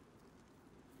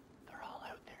 They're all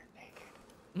out there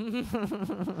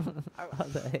naked. Are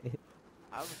they?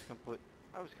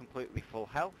 I was completely full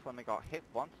health when I got hit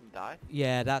once and died.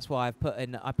 Yeah, that's why I put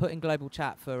in global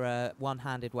chat for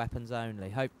one-handed weapons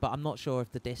only. But I'm not sure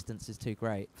if the distance is too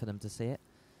great for them to see it.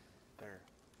 They're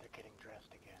getting dressed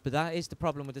again. But that is the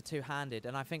problem with the two-handed,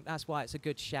 and I think that's why it's a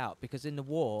good shout, because in the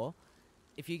war,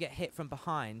 if you get hit from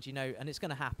behind, you know, and it's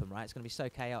going to happen, right? It's going to be so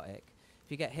chaotic.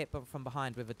 If you get hit from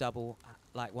behind with a double,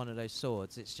 like one of those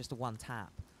swords, it's just a one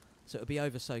tap. So it'll be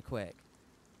over so quick.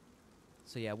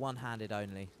 So yeah, one-handed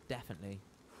only. Definitely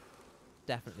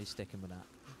sticking with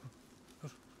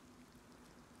that.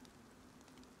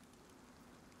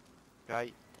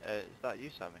 Right, is that you,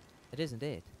 Sammy? It is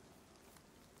indeed.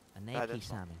 A That naked is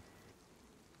one. Sammy.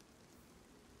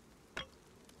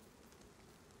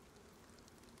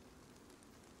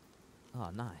 Oh,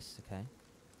 nice. Okay.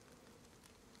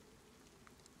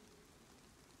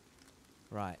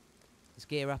 Right. Let's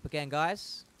gear up again,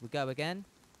 guys. We go again.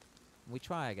 We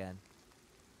try again.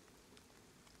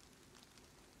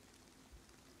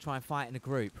 Try and fight in a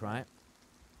group, right?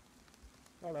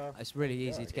 Hello. It's really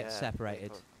easy to get Yeah,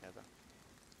 separated. people, yeah,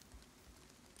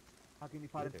 How can you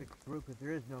fight us Either. a group if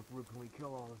there is no group and we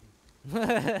kill all of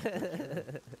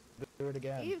you? Do it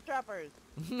again. Eavesdroppers.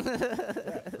 Yeah,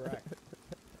 correct.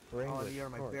 For Oh, English, you're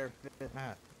of my course. bare fist.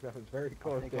 Ah, that was very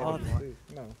close take to all it.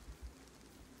 of No.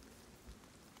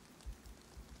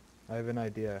 I have an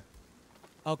idea.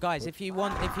 Oh, guys, if you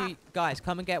guys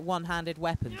come and get one-handed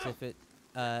weapons if it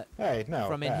Hey, no.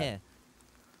 from in bad. here.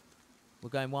 We're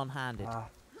going one-handed. Ah,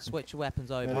 Switch your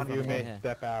weapons over. None of from you in may here.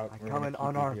 step out. I We're come gonna in keep you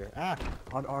unarmed. here. Ah!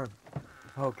 unarmed.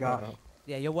 Oh gosh. Uh-oh.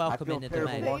 Yeah, you're I welcome feel in the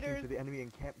terrible domain. walking Invaders. to the enemy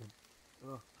encampment.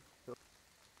 Ugh.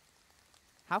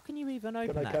 How can you even open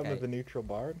Can I that come gate? as a neutral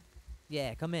bard?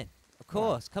 Yeah, come in. Of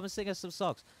course. Come and sing us some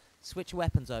songs. Switch your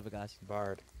weapons over, guys.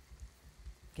 Bard.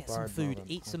 Get some Bard food. moment,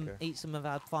 Eat okay. some of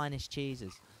our finest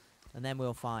cheeses, and then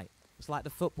we'll fight. It's like the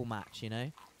football match, you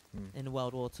know, Hmm. in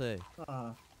World War Two.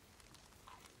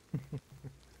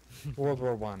 World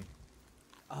War One.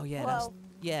 Oh yeah, Well-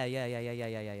 that's yeah.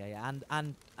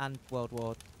 And World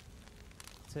War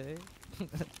Two.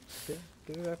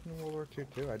 Did it happen in World War Two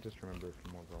too? I just remember it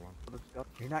from World War One. Let's go.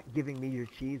 You're not giving me your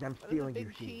cheese. I'm What is a stealing your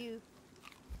big cheese.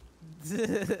 cheese?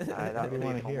 What That'll do you be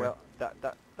wanna from hear?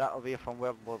 that'll be from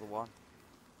World War One.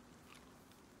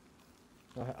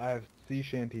 I have sea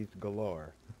shanties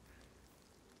galore.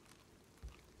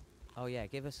 Oh yeah,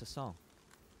 give us a song.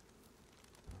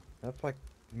 That's like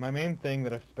my main thing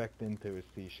that I've spec'd into is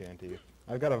sea shanties.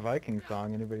 I've got a Viking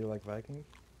song. Anybody like Vikings?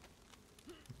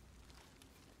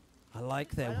 I like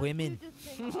Why their don't women. You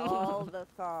just sing all the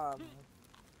songs.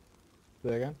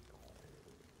 Say again?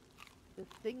 Just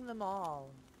sing them all.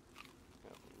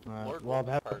 Lord Well,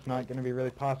 Wolf's that's not going to be really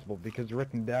possible because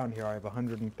written down here I have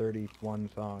 131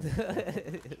 songs.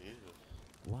 Jesus.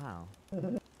 Wow. Let me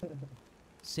pull up,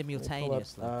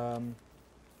 Simultaneously.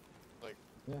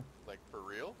 Like for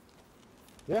real?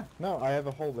 Yeah, no, I have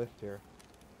a whole list here.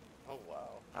 Oh wow.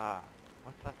 Ah,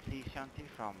 what's that sea shanty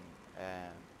from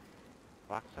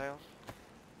Black Sails?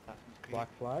 Assassin's Creed? Black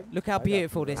Flag? Look how I got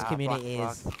beautiful some this of Black community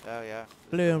Flag. is. Oh yeah.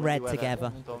 Blue and Stormy red weather.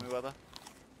 together. Stormy weather.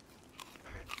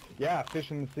 Yeah, Fish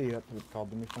in the Sea, that's what it's called.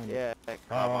 Let me find it. Yeah.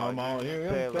 Come on, you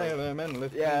sailormen,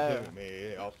 listen Yeah. to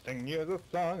me. I'll sing you the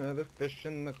song of the fish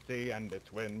in the sea, and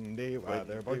it's windy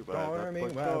weather, boys, Windy weather, stormy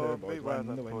boys, weather, stormy boys, when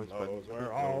weather, the wind boys, when blows, the we're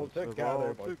wind all blows, we're together,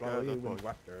 all boys, blow together, you boys. winds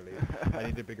westerly. I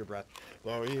need a bigger breath.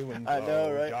 Blow you winds I blow,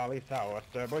 know, right? jolly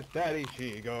sou'wester, boys, steady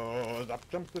she goes. Up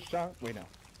jumps the shark. Wait, no.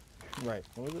 Right,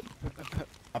 what was it?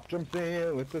 Up jumps the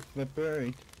eel with the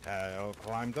slippery tail,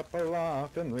 climbs up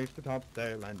aloft and reaches the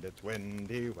topsail, and it's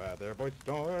windy weather, boys,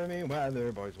 stormy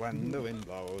weather, boys, when the wind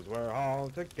blows, we're all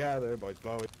together, boys,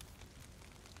 blowy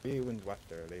winds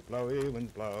westerly, blowy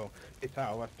winds blow, a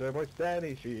sou'wester, boys,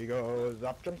 steady she goes.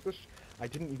 Up jumps the I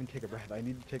didn't even take a breath, I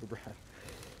need to take a breath.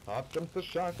 Up jumps the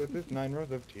shark with his 9 rows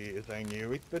of teeth, saying,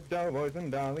 you eat the dough, boys,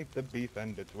 and I'll eat the beef,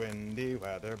 and it's windy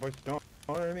weather, boys,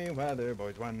 stormy weather,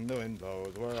 boys, when the wind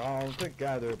blows, we're all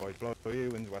together, boys, blowy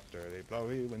winds westerly,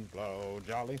 blowy winds blow,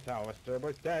 jolly sou'wester,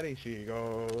 boys, steady she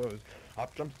goes.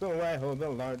 Up jumps the whale, the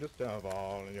largest of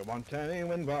all, and you want any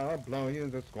wind, well, I'll blow you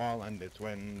the squall, and it's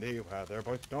windy weather,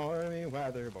 boys, stormy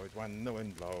weather, boys, when the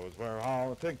wind blows, we're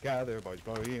all together, boys,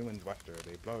 blowy winds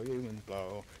westerly, blowy winds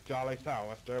blow, jolly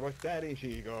sou'wester, boys, steady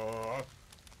she goes.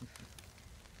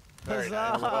 Very Huzzah,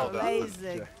 nice. Well done.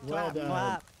 amazing. Well Clap, done.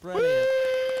 clap. Brilliant.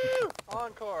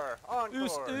 Encore! Oos, Encore!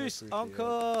 oos, Appreciate it.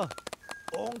 encore.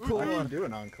 I Encore. can do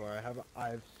an encore, I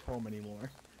have so many more.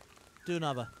 Do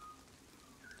another.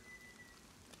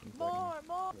 More,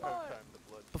 more, Time more. to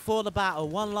blood. Before the battle,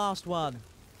 one last one.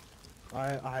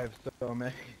 I have so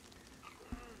many.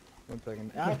 One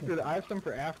second. I have some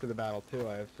for after the battle too.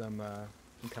 I have some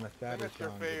kind of I think sadder that's your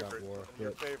songs about favorite. war. Your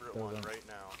but favorite those one aren't- right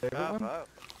now. Favorite Ah, one? but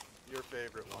Your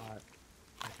favorite one.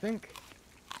 I think.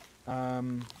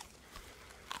 I'm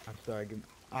sorry.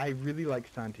 I really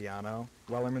like Santiano.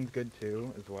 Wellerman's good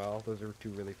too, as well. Those are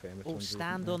two really famous Oh, ones.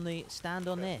 stand recently.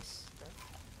 on this.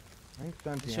 I think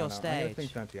Santiano. It's your I'm gonna sing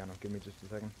stage. Santiano. Give me just a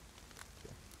second.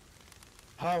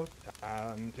 How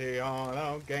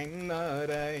Santiano gained the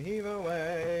day, heave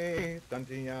away,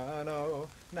 Santiano,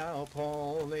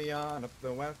 Napoleon up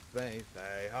the west, they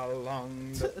say,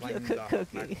 along the plains at of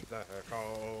Cookie.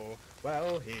 Mexico.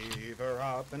 Well, heave her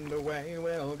up and away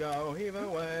we'll go, heave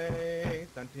away,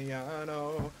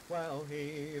 Santiano, well,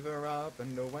 heave her up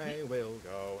and away we'll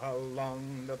go,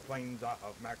 along the plains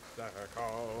of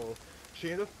Mexico.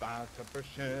 She's a fast upper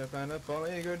ship and a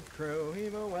fully good crew,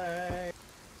 heave away.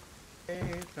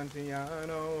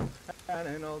 Santiano, and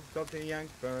an old salty yank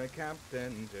for a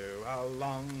captain too,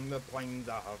 along the plains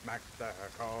of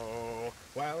Mexico.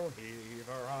 Well, heave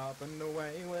her up and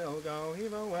away we'll go,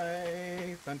 heave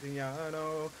away,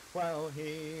 Santiano. Well,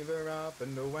 heave her up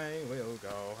and away we'll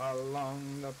go,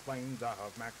 along the plains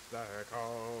of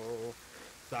Mexico.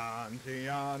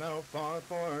 Santiano fought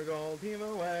for gold, heave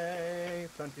away,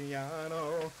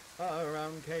 Santiano,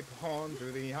 around Cape Horn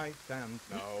through the ice and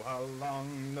snow,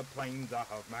 along the plains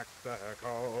of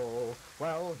Mexico.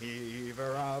 Well, heave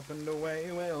her up and away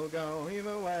we'll go, heave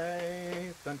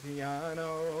away,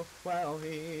 Santiano. Well,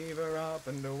 heave her up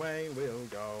and away we'll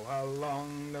go,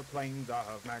 along the plains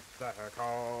of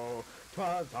Mexico.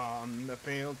 'Twas on the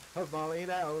field of Molly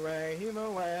Del Rey, heave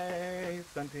away,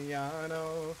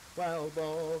 Santiano. Well,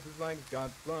 both his legs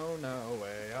got blown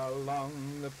away, along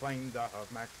the plains of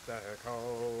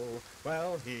Mexico.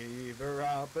 Well, heave her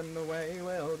up and away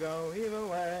we'll go, heave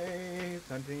away,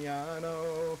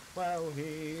 Santiano. Well,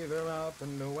 heave her up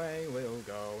and away we'll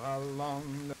go,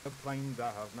 along the plains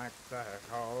of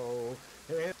Mexico.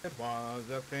 It was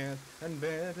a fierce and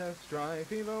bitter strife,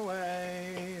 heave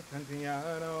away,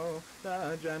 Santiano.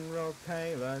 The General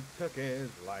Taylor took his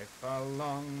life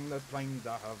along the plains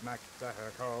of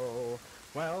Mexico.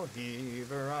 Well, heave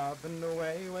her up and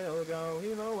away we'll go,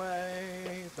 heave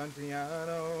away,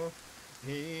 Santiano.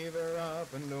 Heave her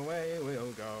up and away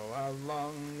we'll go,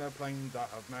 along the plains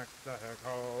of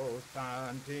Mexico.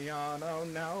 Santiano,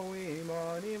 now we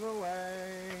mourn, heave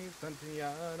away,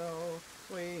 Santiano.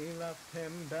 We left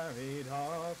him buried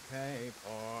off Cape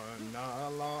Horn,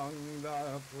 along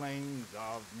the plains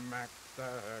of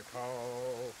Mexico.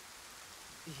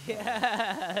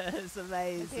 Yeah, it's The dance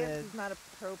amazing. is not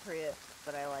appropriate,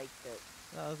 but I liked it.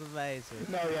 That was amazing.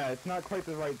 No, yeah, it's not quite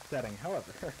the right setting,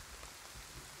 however.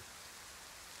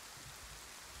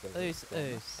 Oos,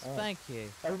 thank you.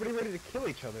 Everybody ready to kill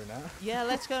each other now? Yeah,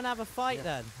 let's go and have a fight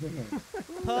then.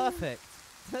 Perfect.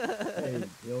 Hey,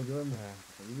 Pilgrim.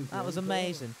 That was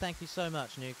amazing. Thank you so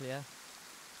much, Nuclear.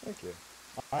 Thank you.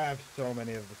 I have so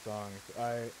many of the songs.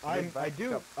 I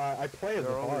play as a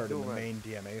They're always bard in doing the it. main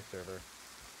DMA server.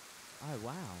 Oh,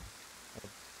 wow.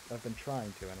 I've been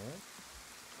trying to anyway.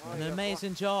 Oh, An you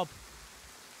amazing job.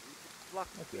 blocked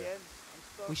Thank you. the end. I'm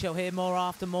stuck. We shall hear more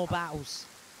after more battles.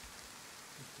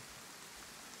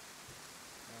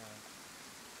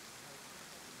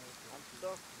 I'm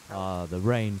stuck. Ah, the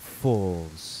rain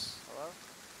falls, Hello?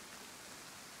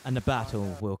 and the battle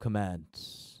no. will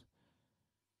commence.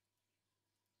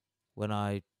 When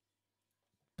I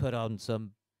put on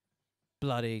some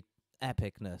bloody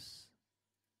epicness.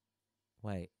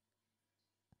 Wait.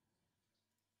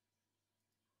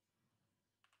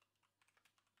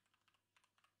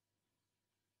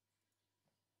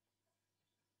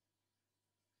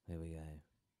 Here we go.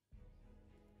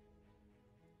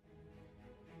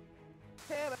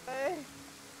 Timmy!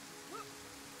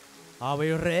 Are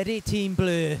we ready, Team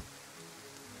Blue?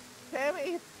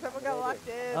 Timmy! Someone got locked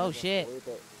in! Oh shit.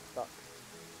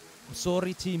 I'm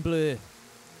sorry, Team Blue.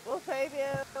 We'll save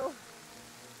you!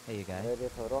 There you go. Ready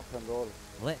for rock and roll.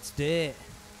 Let's do it.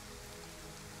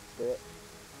 Do it.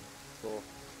 Go.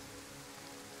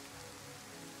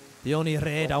 The only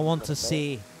red I want to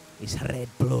see is red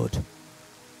blood.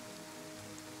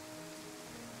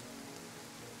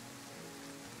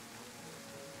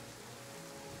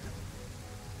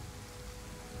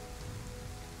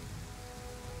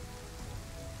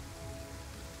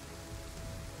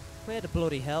 Where the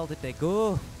bloody hell did they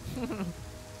go?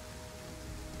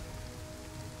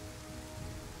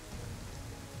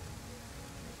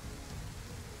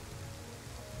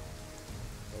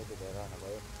 Maybe they ran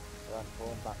away. Ran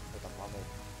home back to the mummy.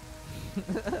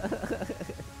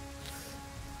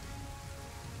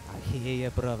 I hear you,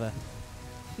 brother.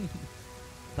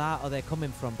 That or they're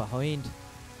coming from behind.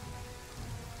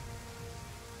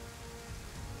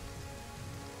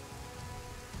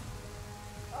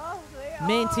 Oh, they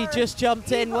Minty are just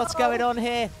jumped in. What's evil. going on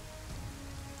here?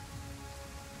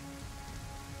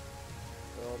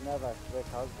 They'll never trick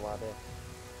us, bloody.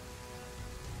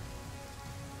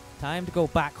 Time to go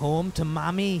back home to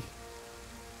Mammy.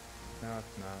 No,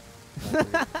 it's not. After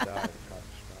he died, it got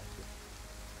distracted.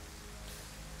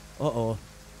 Uh-oh.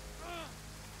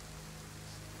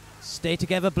 Stay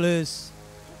together, Blues.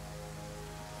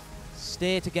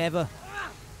 Stay together.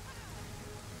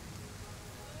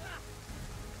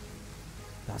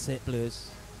 That's it, Blues.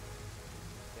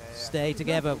 Yeah, yeah. Stay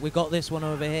together. We got this one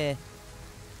over here.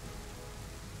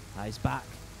 Ah, he's back.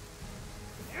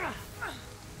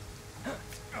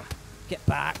 Get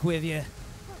back with you.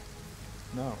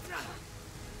 No.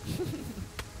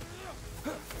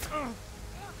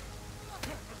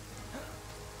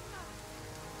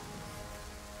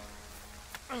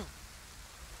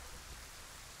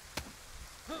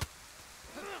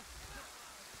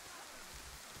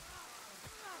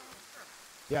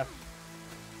 Yes.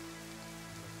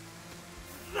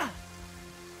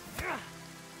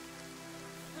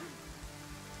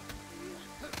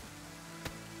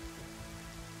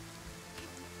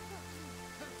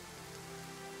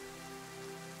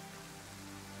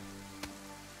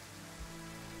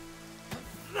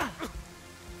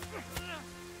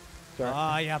 Sorry.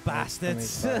 Oh, you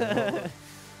bastards. Hospital.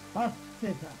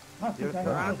 You're Hospital.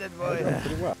 surrounded, You're doing boy.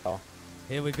 pretty well.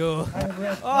 Here we go. I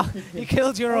arrest Oh, hostages. you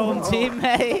killed your own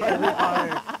teammate.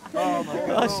 Oh my Oh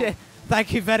god. shit!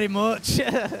 Thank you very much.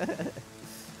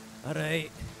 All right.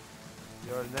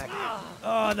 You're next.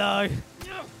 Oh no!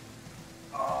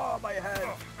 Oh, my head.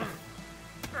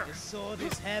 Your sword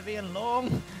is heavy and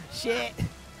long. Shit!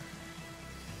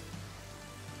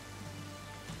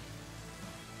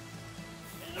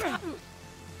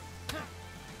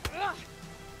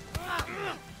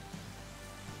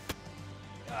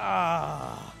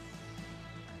 Ah!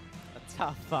 A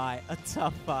tough fight. A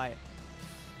tough fight.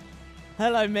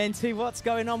 Hello, Minty. What's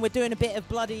going on? We're doing a bit of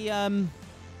bloody Well,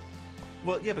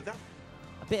 yeah, but that.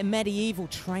 a bit of medieval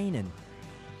training.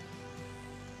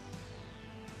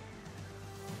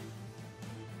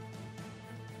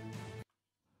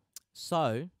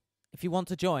 So, if you want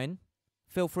to join,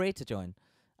 feel free to join.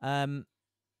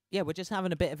 Yeah, we're just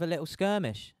having a bit of a little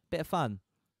skirmish, bit of fun.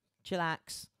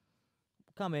 Chillax,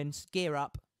 come in, gear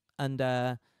up, and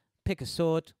pick a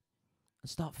sword and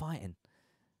start fighting.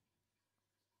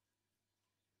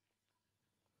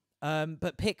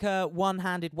 But pick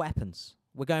one-handed weapons.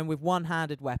 We're going with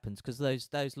one-handed weapons because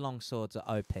those long swords are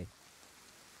OP.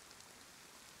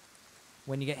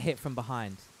 When you get hit from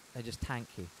behind, they just tank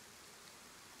you.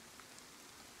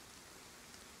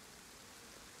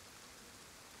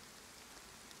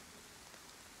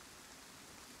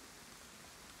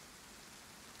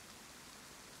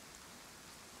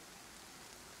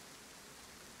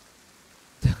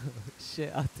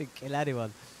 Shit, I didn't kill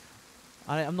anyone.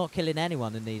 I'm not killing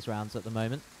anyone in these rounds at the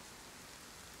moment.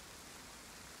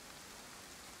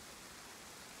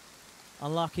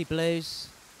 Unlucky Blues.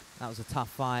 That was a tough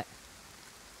fight.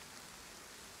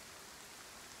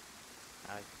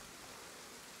 Aye.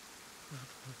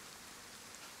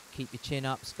 Keep your chin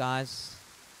ups, guys.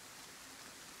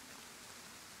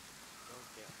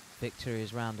 Okay. Victory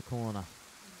is round the corner.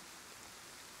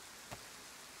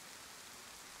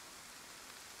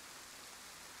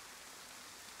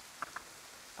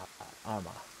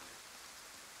 Armor.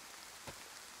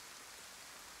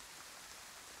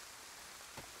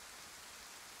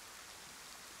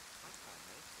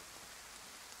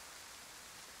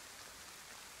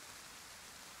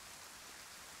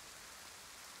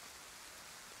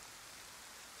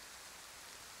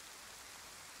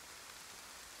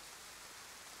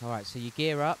 Alright, so you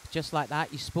gear up just like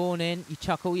that. You spawn in, you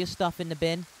chuck all your stuff in the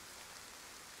bin.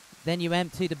 Then you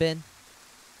empty the bin.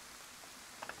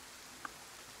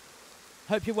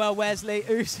 Hope you're well, Wesley.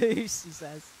 Oos, oos, he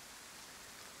says.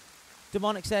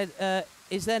 Demonic said,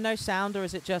 is there no sound or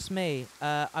is it just me?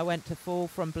 I went to fall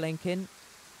from blinking.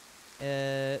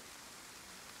 No,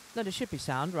 there should be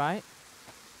sound, right?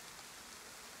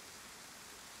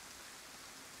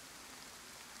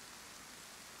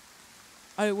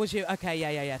 Oh, it was you? Okay,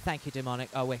 yeah. Thank you, Demonic.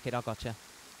 Oh, wicked, I gotcha.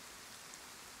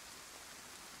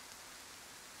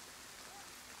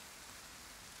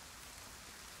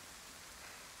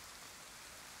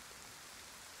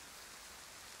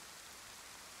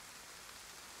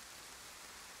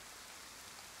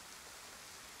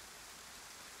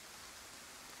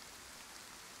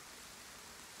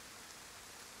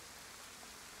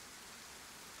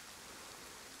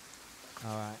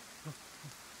 All right.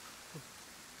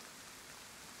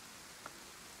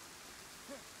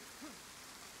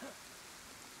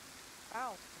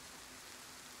 Ow.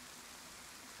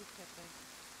 Who's kissing?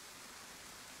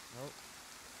 Oh.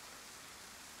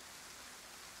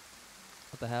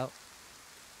 What the hell?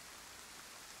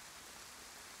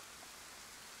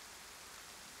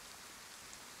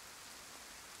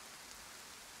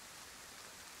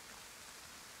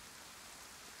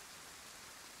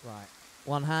 Right.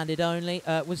 One-handed only.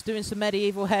 Was doing some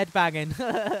medieval headbanging.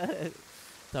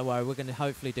 Don't worry, we're going to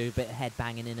hopefully do a bit of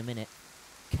headbanging in a minute.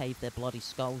 Cave their bloody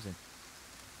skulls in.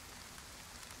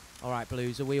 Alright,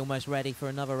 Blues, are we almost ready for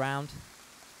another round?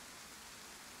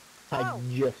 I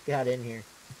just got in here.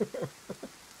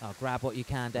 Oh, grab what you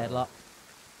can, Deadlock.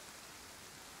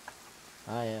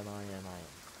 I am.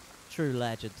 True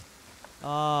legend.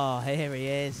 Oh, here he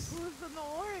is. Who's in the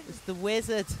orange? It's the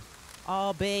wizard.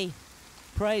 RB.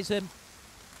 Praise him.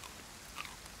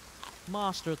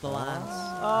 Master of the lands.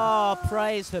 Oh,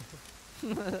 praise him.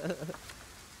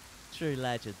 True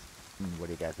legend. What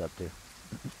are you guys up to?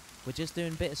 We're just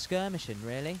doing a bit of skirmishing,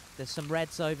 really. There's some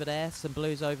reds over there, some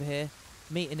blues over here,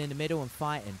 meeting in the middle and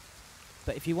fighting.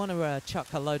 But if you want to chuck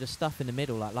a load of stuff in the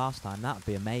middle like last time, that would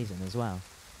be amazing as well.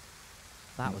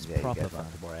 That was proper fun.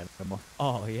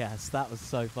 Oh yes, that was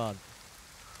so fun.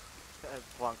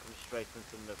 Plonk them straight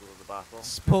into the middle of the battle.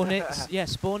 Spawn it, yeah,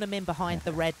 spawn them in behind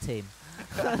the red team.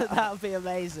 That would be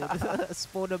amazing.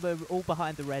 Spawn them all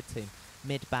behind the red team,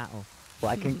 mid-battle. Well,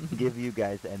 I can give you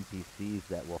guys NPCs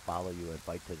that will follow you and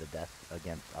fight to the death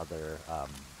against other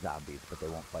zombies, but they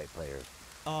won't fight players.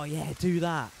 Oh yeah, do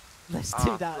that. Let's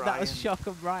do that. That would Brian. shock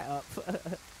them right up.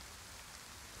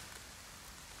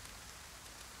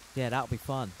 Yeah, that'll be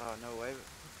fun. Oh, no way.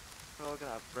 We're all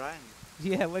gonna have Brian.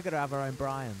 Yeah, we're gonna have our own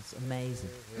Bryans. Amazing.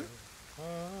 Oh,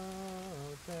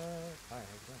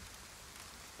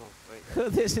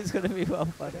 wait. This is gonna be well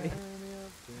funny.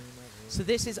 So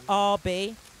this is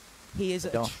RB. He is a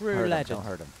Don't true hurt him, legend. don't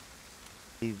hurt him.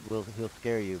 He'll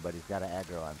scare you, but he's got an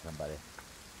aggro on somebody.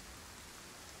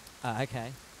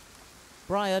 Okay.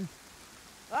 Brian.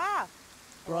 Ah!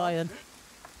 Brian.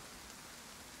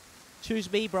 Choose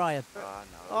me, Brian. Oh,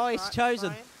 no. Oh, he's chosen.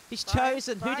 Brian? He's Brian?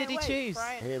 chosen. Who Brian, did he wait, choose?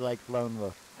 Brian. He likes lone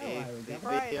wolf.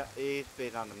 He's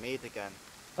been on the meat again.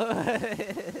 Oh,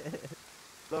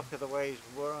 Look at the way he's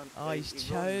run. he's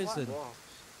he runs like chosen. wolves.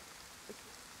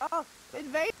 Oh,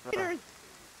 invaders!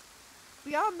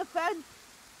 Beyond the fence!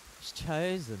 he's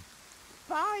chosen.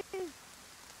 Fine!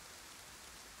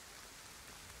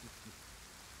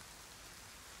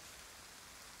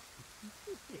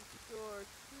 Take your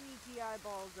sneaky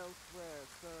eyeballs elsewhere,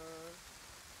 sir.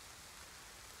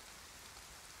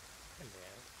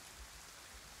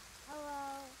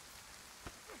 Hello.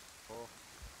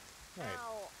 Right.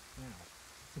 Ow.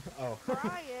 Oh.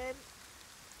 Brian!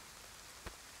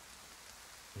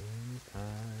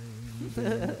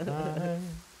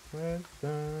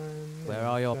 Where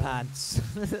are your pants?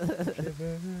 Do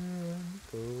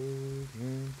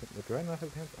I not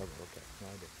have pants? Oh, okay. No,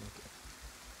 I do. Thank you.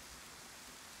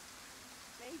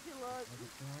 Made you look.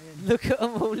 Look at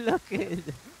them all looking.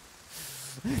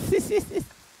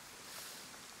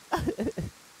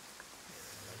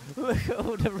 Look at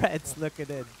all the reds looking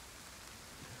in.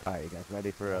 Alright, you guys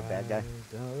ready for a bad guy?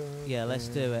 Yeah, let's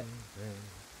do it.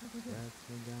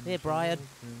 Here, Brian.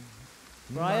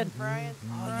 Brian. Brian.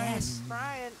 Oh, Brian. yes.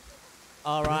 Brian.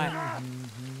 All right.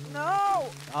 No!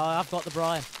 Oh, I've got the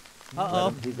Brian. Let Uh-oh.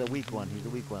 him- he's a weak one. He's a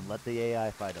weak one. Let the AI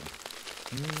fight him.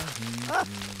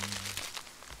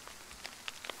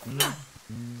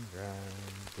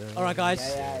 All right, guys.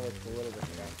 AI is a little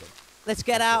distracted. Let's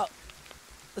get out.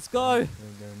 Let's go.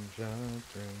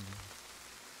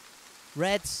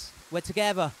 Reds, we're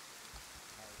together.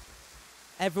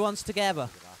 Everyone's together.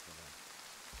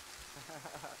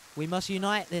 We must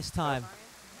unite this time.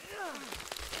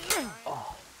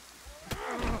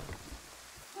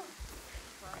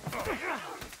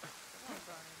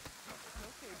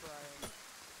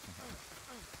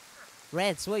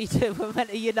 Reds, what are you doing? We're meant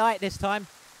to unite this time.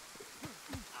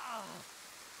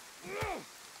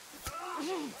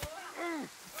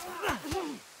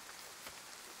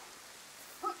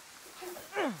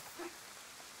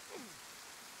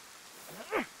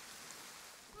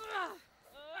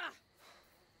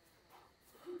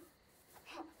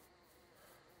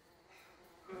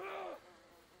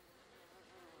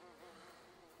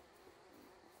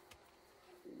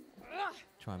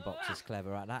 Try and box is clever,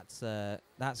 right?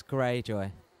 That's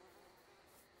Greyjoy.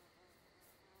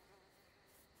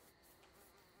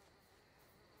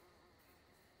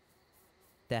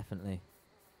 Definitely.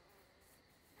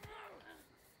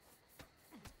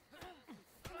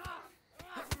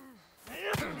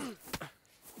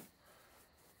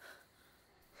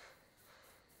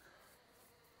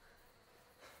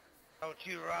 Don't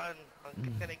you run.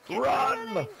 I'm gonna get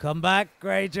Run! Come back,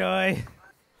 Greyjoy.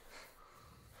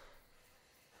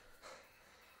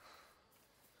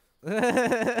 Scared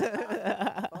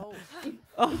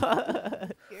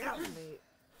me.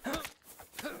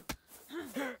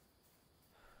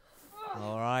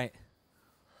 All right.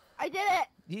 I did it!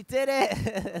 You did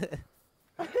it.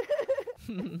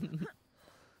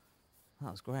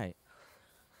 That was great.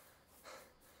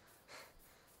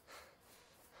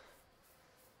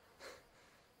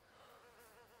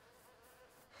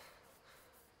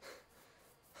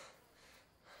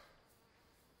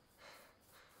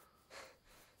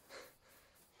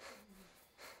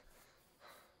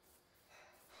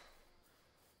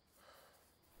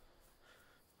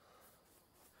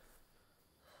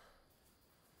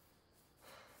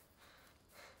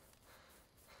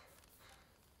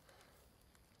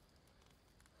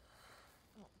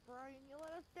 Oh, Brian, you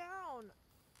let us down.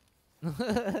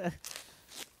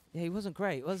 Yeah, he wasn't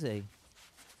great, was he?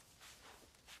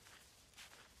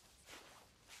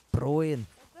 Brian.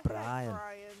 What the Brian. heck,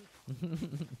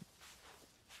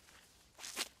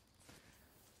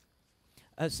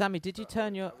 Brian? Sammy, did you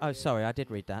turn your... are Oh, we, sorry, I did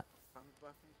read that. Hand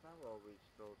weapons now, or are we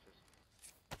still just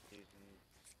using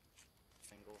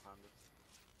single-handed?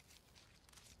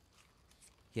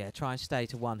 Yeah, try and stay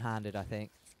to one-handed, I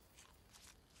think.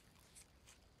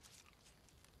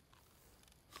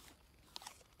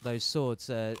 Those swords,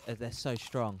 they're so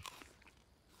strong.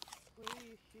 Where are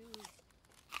your shoes?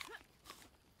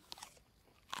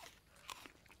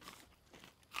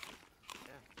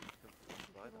 Yeah.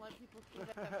 You can let people see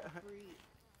that for free.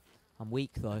 I'm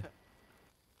weak, though.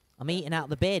 I'm eating out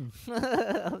the bin.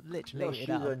 I'm literally No eating shoes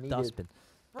out are of the needed. dustbin.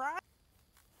 Brian,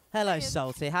 Hello, Brian.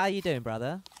 Salty. How you doing,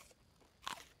 brother?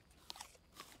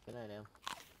 Good night, Em.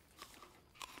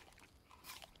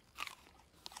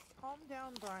 calm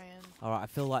down, Brian. All right, I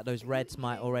feel like those reds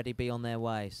might already be on their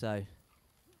way, so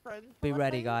Friends be for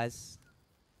ready, life? guys.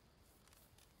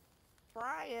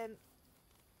 Brian,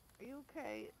 are you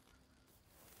okay?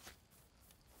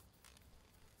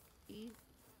 Eat.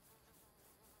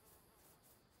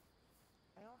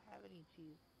 I don't have any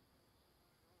cheese.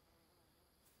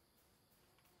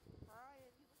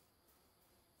 Brian.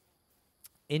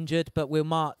 Injured, but we'll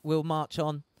march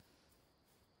on.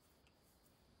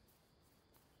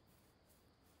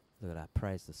 Look at that,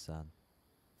 praise the sun.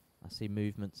 I see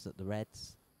movements at the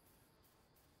Reds.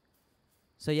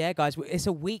 So yeah, guys, it's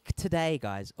a week today,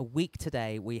 guys. A week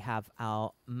today we have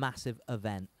our massive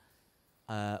event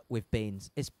with Beans.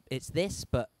 It's this,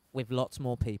 but with lots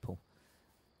more people.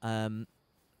 And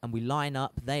we line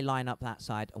up, they line up that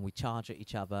side, and we charge at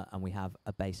each other, and we have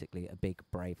basically a big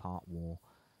Braveheart war.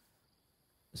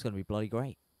 It's going to be bloody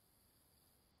great.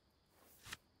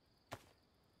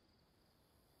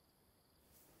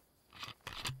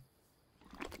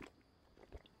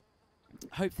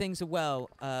 Hope things are well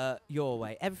your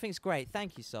way. Everything's great.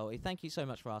 Thank you, Salty. Thank you so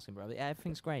much for asking, brother. Yeah,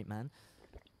 everything's great, man.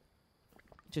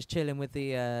 Just chilling with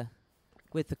the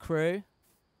crew.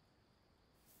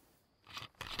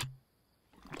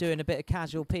 Doing a bit of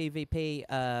casual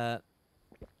PvP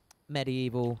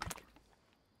medieval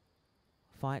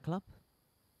Fight Club.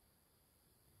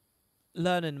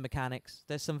 Learning the mechanics.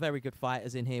 There's some very good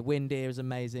fighters in here. Windeer is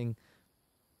amazing.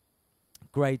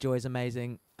 Greyjoy is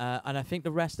amazing. And I think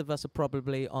the rest of us are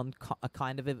probably on a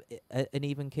kind of an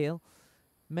even keel.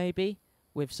 Maybe.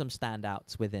 With some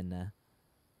standouts within there.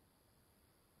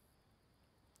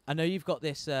 I know you've got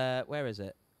this... where is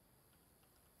it?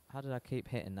 How did I keep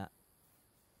hitting that?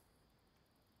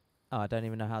 Oh, I don't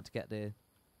even know how to get the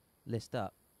list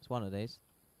up. It's one of these.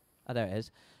 Oh, there it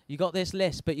is. You got this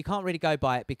list, but you can't really go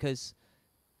by it because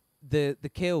the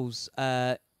kills...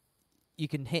 you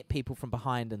can hit people from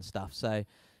behind and stuff, so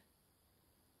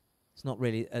it's not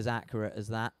really as accurate as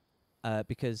that.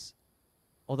 Because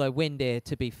although Windeer,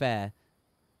 to be fair,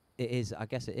 it is. I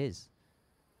guess it is.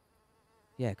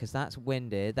 Yeah, because that's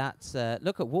Windeer. That's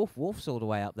look at Wolf. Wolf's all the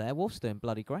way up there. Wolf's doing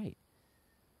bloody great.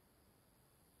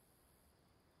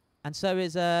 And so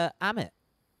is Amit.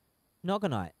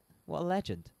 Nogganite. What a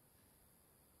legend.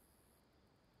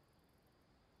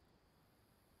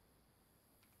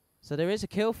 So there is a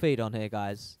kill feed on here,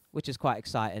 guys, which is quite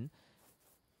exciting.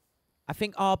 I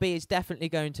think RB is definitely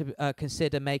going to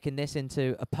consider making this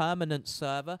into a permanent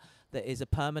server that is a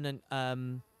permanent,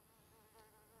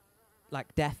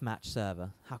 like, deathmatch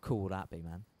server. How cool would that be,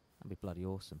 man? That'd be bloody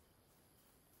awesome.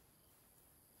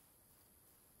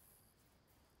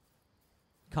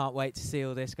 Can't wait to see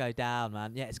all this go down,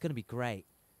 man. Yeah, it's going to be great.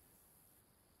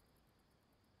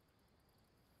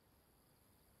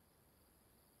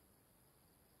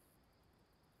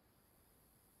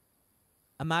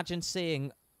 Imagine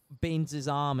seeing Beans'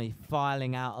 army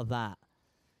filing out of that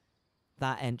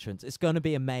entrance. It's going to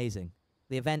be amazing.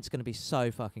 The event's going to be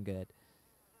so fucking good.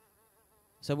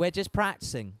 So we're just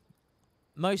practicing.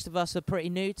 Most of us are pretty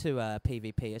new to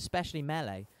PvP, especially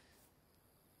melee.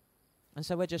 And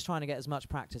so we're just trying to get as much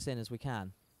practice in as we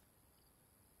can.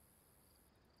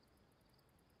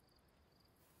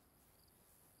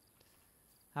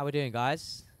 How we doing,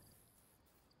 guys?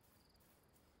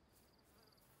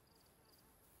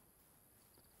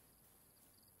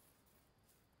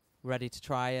 Ready to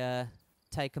try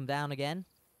take them down again?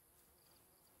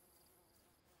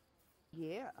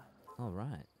 Yeah. All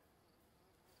right.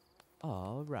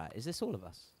 All right. Is this all of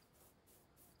us?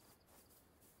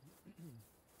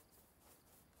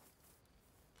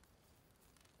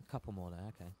 A couple more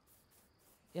there, okay.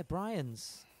 Yeah,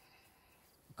 Brian's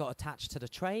got attached to the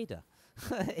trader.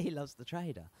 He loves the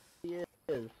trader. He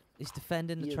is. He's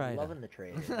defending the He trader. is loving the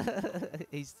trader.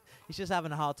 He's just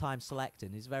having a hard time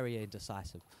selecting. He's very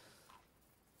indecisive.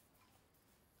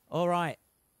 All right.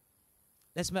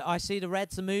 I see the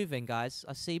reds are moving, guys.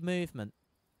 I see movement.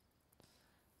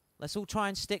 Let's all try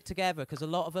and stick together because a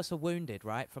lot of us are wounded,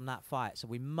 right, from that fight. So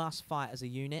we must fight as a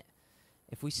unit.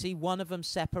 If we see one of them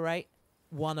separate,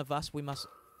 one of us, we must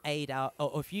aid out.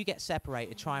 Or if you get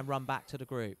separated, try and run back to the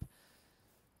group.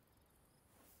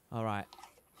 All right.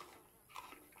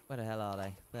 Where the hell are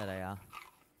they? There they are.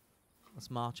 Let's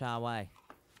march our way.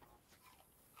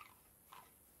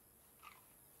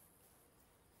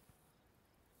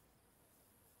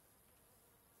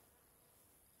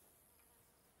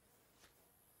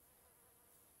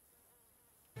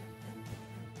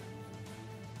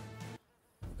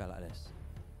 Go like this.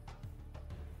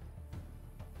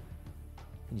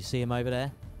 Can you see him over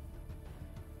there?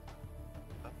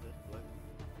 That's this bloke.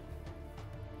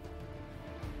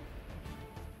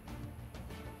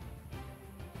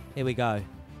 Here we go.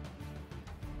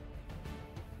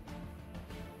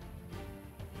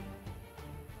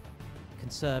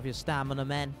 Conserve your stamina,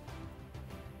 men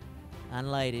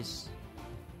and ladies.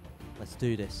 Let's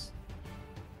do this.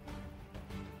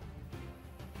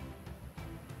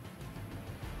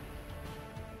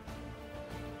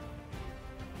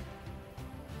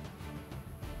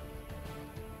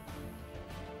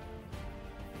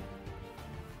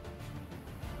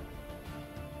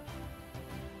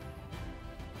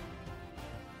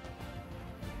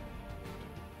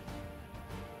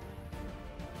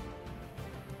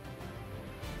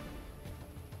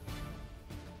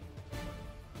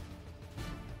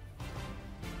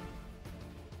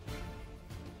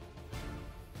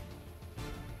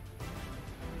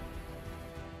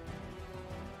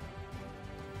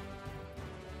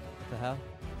 The hell?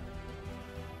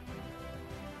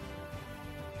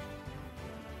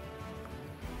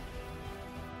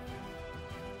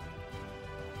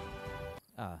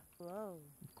 Ah, Whoa.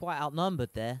 quite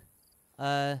outnumbered there.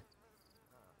 Hang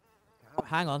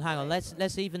on.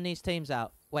 Let's even these teams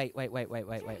out. Wait.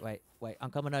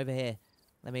 I'm coming over here.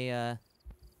 Let me Oh,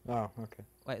 okay.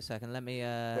 wait a second. Let me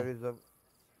There is a...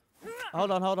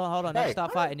 hold on. Don't Hey.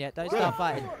 start fighting yet. Don't start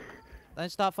fighting. Don't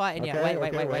start fighting yet. Wait.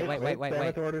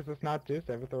 Sabbath orders us not to.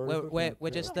 Sabbath orders us not We're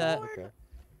to. just Okay.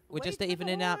 we're just Wait for the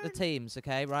evening out the Lord. teams,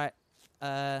 okay? Right.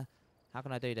 How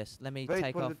can I do this? Let me Wait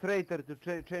take for off. the traitor to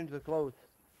change the clothes.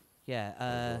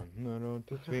 Yeah. We're going on the road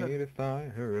to sweetest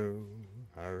thigh, hurroo,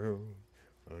 hurroo.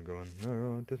 We're going on the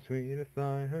road to sweetest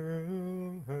thigh,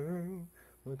 hurroo, hurroo.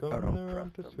 We're going on the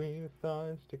road to sweetest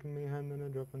thigh, sticking me hand and a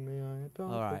drop in me eye. I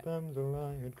thought Alright. the damsel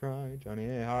I had cried,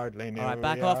 Johnny I hardly knew. All right.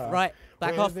 Back ya. off. Right.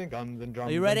 Back off. With the guns and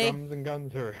drums you ready? and drums and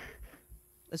guns, hurroo.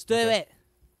 Let's do Okay. it.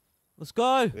 Let's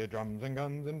go. The drums and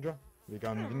guns and drums. The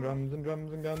guns and drums and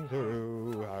drums and guns,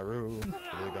 hurroo, hurroo.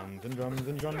 The guns and drums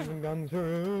and drums and guns,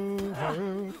 hurroo,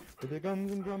 hurroo. With the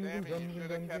guns and drums and Sammy, you drums and should've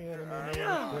guns, kept the your enemy arm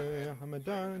knows clear. I'm a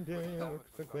darn dear, looks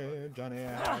so clear, Johnny,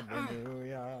 I hardly knew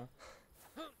ya.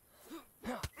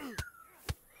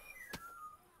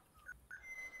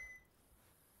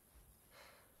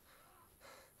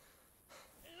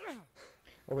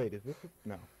 Oh wait, is this a...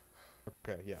 no.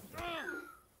 Okay, yeah.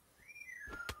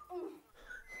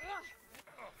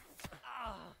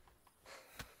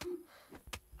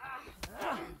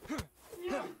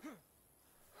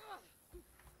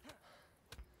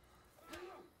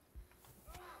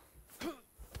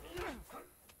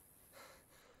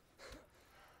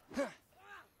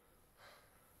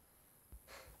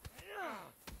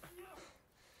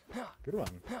 Good one.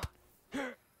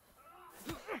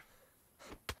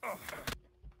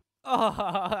 Oh,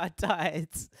 I died.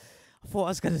 I thought I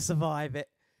was going to survive it.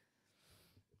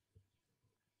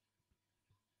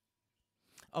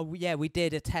 Oh, yeah, we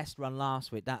did a test run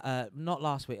last week. That not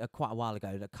last week, quite a while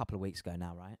ago, a couple of weeks ago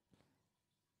now, right?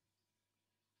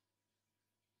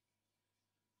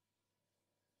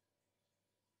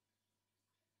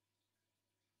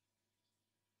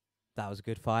 That was a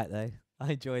good fight, though.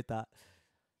 I enjoyed that.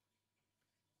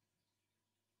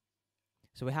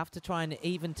 So we have to try and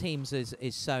even teams is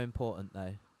so important,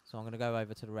 though. So I'm going to go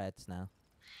over to the Reds now.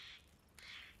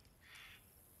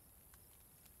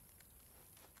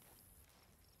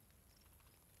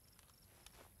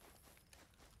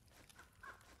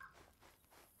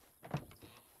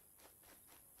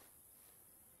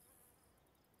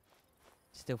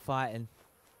 Still fighting.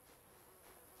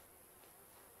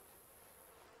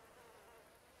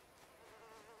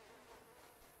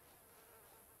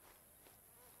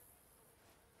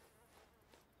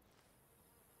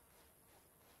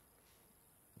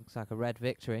 Looks like a red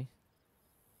victory.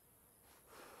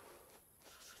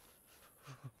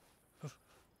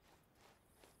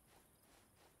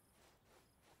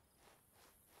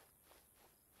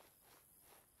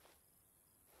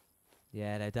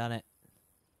 Yeah, they done it.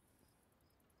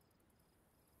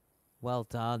 Well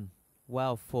done.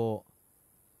 Well fought.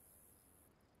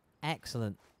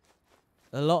 Excellent.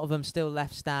 A lot of them still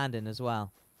left standing as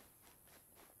well.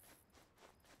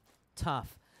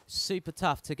 Tough. Super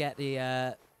tough to get the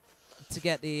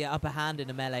upper hand in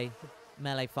a melee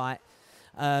fight.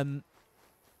 And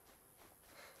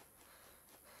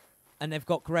they've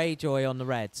got Greyjoy on the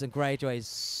Reds, and Greyjoy is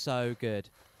so good.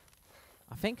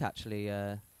 I think actually,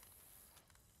 I'm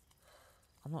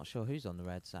not sure who's on the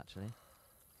Reds actually.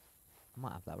 I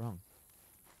might have that wrong.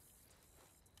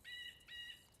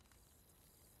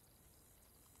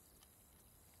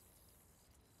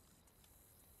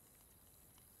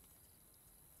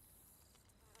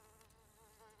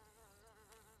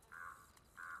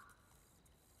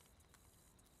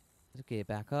 Let's gear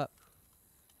back up.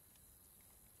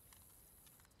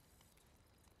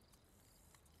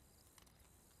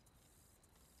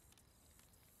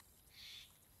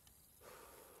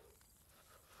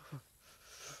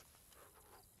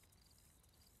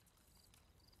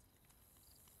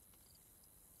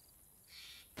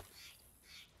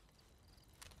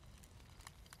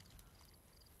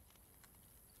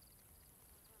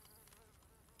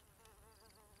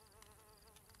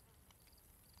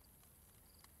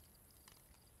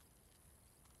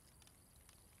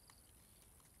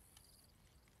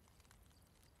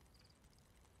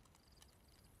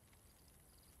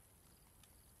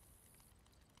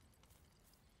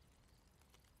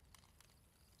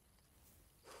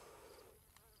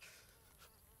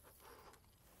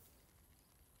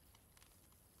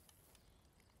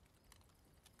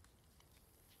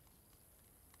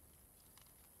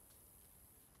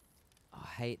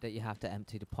 I hate that you have to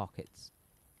empty the pockets,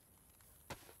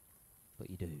 but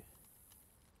you do.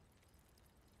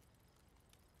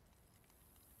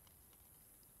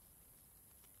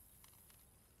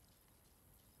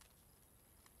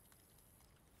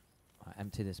 Right,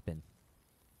 empty this bin.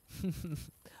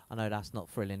 I know that's not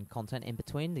thrilling content in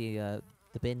between the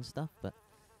bin stuff, but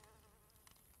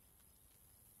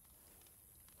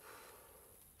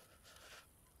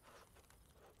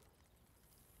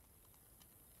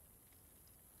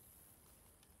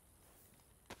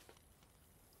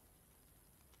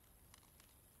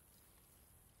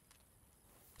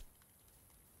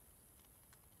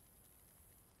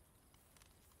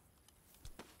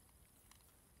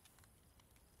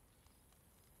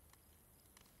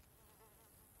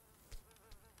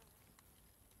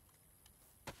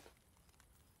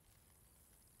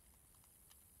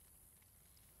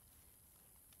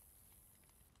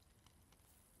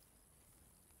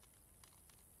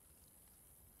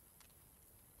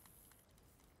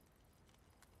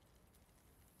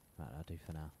right, I'll do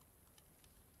for now.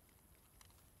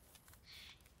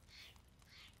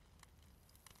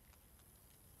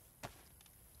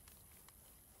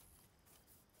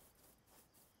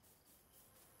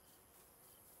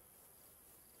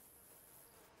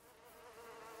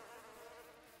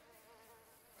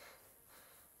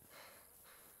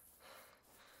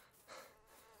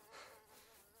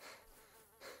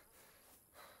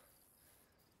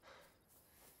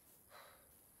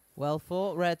 Well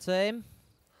fought, red team.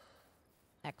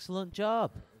 Excellent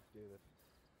job. Let's do this.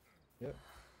 Yep.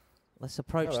 Let's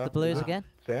approach Hello. the blues again.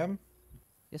 Sam?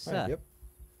 Yes, Hi, sir. Yep.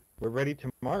 We're ready to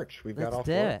march. We've got Let's all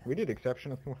do four. it. We did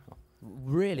exceptionally well.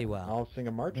 Really well. I'll sing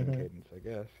a marching cadence, I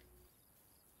guess.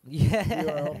 Yeah. You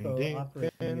are also Deep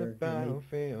operating in the your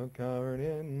battlefield covered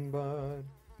in blood.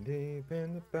 Deep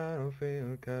in the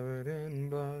battlefield covered in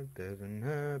blood. There's an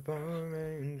airborne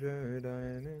ranger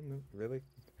dying in the... Really?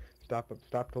 Stop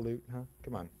to loot, huh?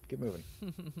 Come on, get moving.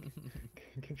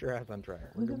 Get your ass on track.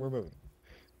 We're moving.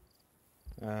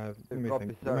 Let me Copy,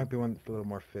 think. sir. There might be one that's a little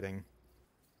more fitting.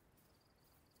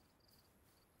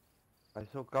 I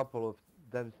saw a couple of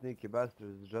them sneaky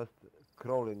bastards just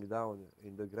crawling down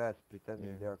in the grass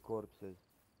pretending they are corpses.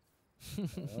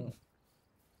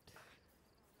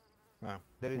 Wow.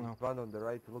 There is Well, one on the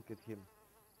right, look at him,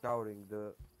 scouring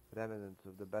the remnants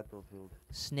of the battlefield.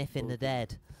 Sniffing the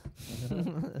dead.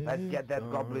 Let's get that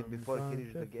goblin before he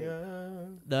reaches the gate.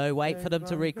 No, wait for them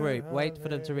to regroup. Wait for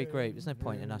them to regroup. There's no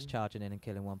point in us charging in and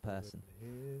killing one person.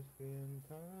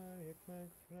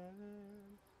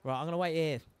 Right, I'm going to wait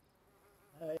here.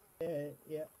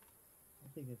 Yeah. I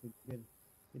think it's a good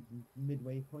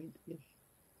midway point-ish.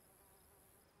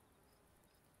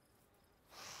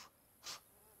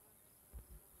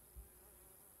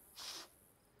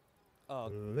 Oh,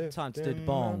 time to do the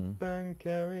bong. And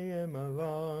carry him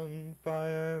along.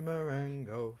 Fire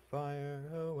Marengo, fire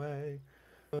away.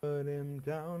 Put him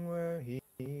down where he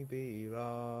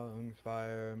belongs.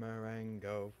 Fire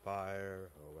Marengo, fire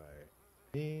away.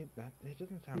 It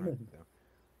doesn't sound right though.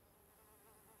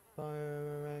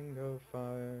 Fire, Marengo,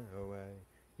 fire away.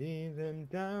 Ease him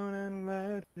down and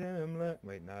let him lay.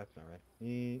 Wait, no, that's not right.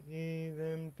 Ease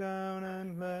him down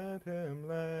and let him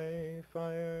lay.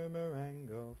 Fire,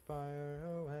 Marengo, fire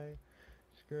away.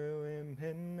 Screw him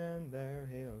in and there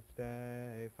he'll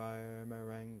stay. Fire,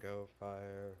 Marengo,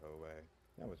 fire away.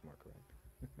 That was more correct.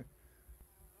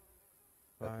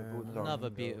 That's a Fire, good song. Another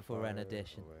Marengo, beautiful fire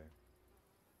rendition. away.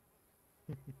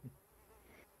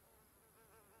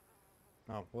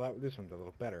 Oh, well, this one's a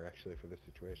little better, actually, for this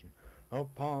situation. Oh,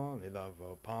 Polly, love,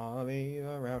 oh, Polly,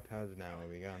 the rout has now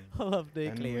begun. I love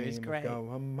And Nuclear, we it's must great. go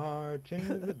a-marching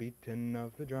to the beating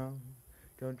of the drum.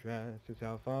 Go dress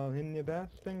yourself all in your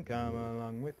best and come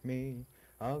along with me.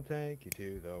 I'll take you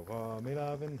to the war, me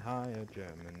love, in higher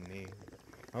Germany.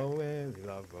 Oh, Willie,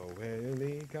 love, oh,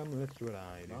 Willie, come list what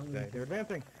I do say. They're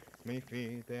advancing. Me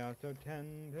feet, they are so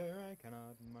tender, I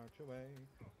cannot march away.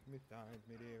 Besides,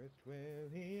 me dearest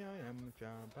Willie, I am the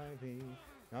child by thee,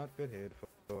 not fitted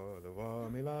for the war,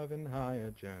 me love, in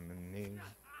higher Germany.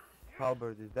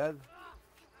 Halberd is dead.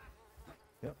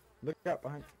 Yep, look out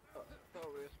behind. I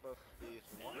thought we were supposed to be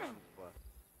some weapons left.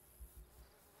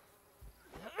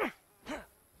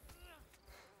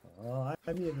 Oh,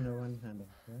 I'm using a one-handed,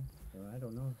 yeah? So I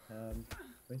don't know. What are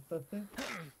you supposed to?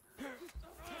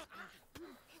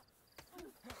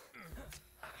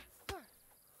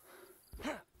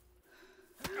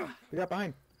 Look out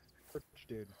behind. Perch,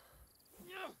 dude.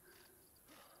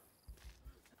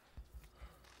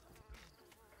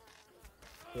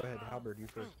 Go ahead, Halberd, you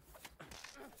first.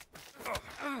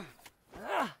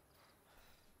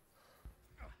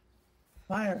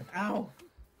 Fire! Ow!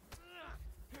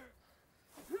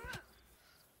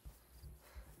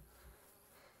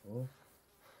 Oh.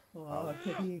 Oh,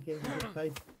 Kitty gave me a good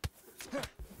fight.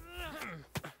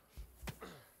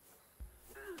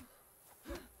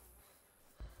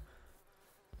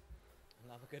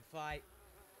 Another good fight.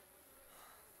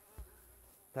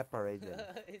 Separated.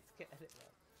 It's getting it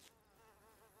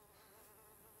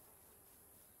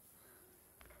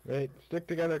right. Wait, stick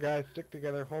together, guys. Stick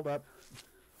together. Hold up.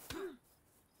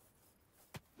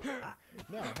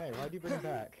 No, hey, why'd you bring it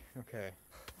back? Okay.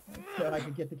 So I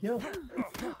could get the kill.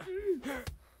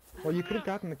 Well, you could have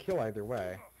gotten the kill either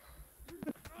way.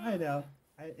 I know.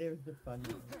 It was just fun.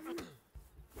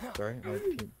 Sorry, I have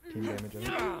team damage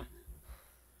on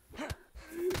it.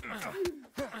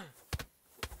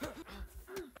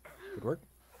 Good work.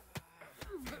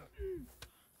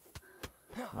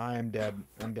 I'm dead.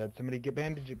 I'm dead. Somebody get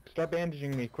bandage. Start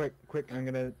bandaging me, quick, quick. I'm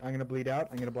gonna bleed out.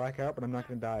 I'm gonna black out, but I'm not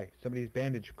gonna die. Somebody's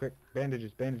bandage, quick.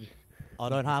 Bandages, bandages. I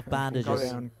don't have Go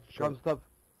bandages. down. Come, stop.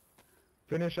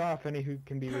 Finish off any who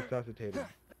can be resuscitated.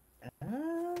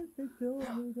 They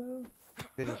killed me though.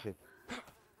 Finish it.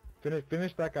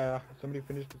 Finish that guy off. Somebody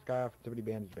finish this guy off. Somebody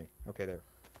bandage me. Okay, there.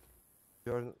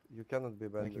 You cannot be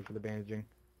Thank you bandaged. for the bandaging.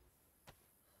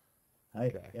 Hi.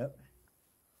 Okay. Yep.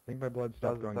 I think my blood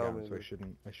stopped Doesn't going tell down, me so I this.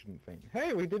 shouldn't faint.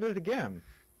 Hey, we did it again.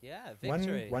 Yeah,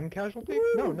 victory. One casualty?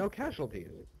 No, no casualties.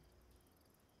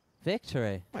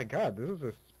 Victory. Oh my God, this is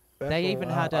a special. They even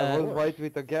had I a... was right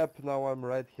with a gap, now I'm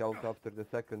right health after the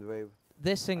second wave.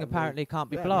 This thing I mean, apparently can't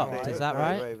be yeah, blocked, no, is that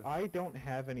I- right? I don't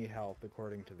have any health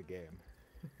according to the game.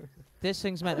 This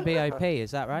thing's meant to be OP,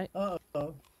 is that right?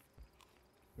 Uh-oh.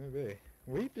 Maybe.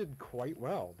 We did quite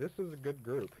well. This is a good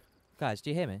group. Guys,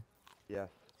 do you hear me? Yes.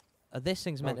 This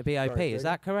thing's meant Oh, to be OP, sorry, is say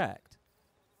that correct?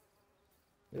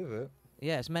 Is it?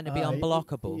 Yeah, it's meant to be Uh,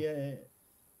 unblockable. Yeah.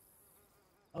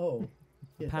 Oh.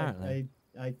 Yes, Apparently.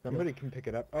 I Somebody can pick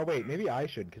it up. Oh wait, maybe I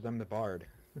should, because I'm the bard.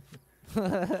 I'll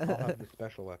have the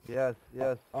special weapon. Yes,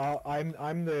 yes. I'm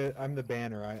the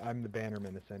banner. I'm the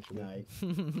bannerman essentially. Nice.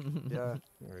 Yeah.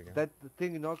 There we go. That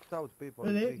thing knocks out people.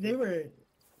 Well, It's they big. were,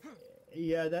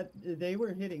 yeah, they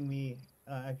were hitting me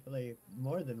actually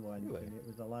more than once, Really? and it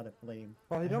was a lot of flame.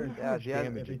 Well, they I don't heard- have much the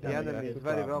damage. every at The time that, enemy that's is the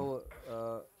very problem.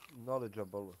 well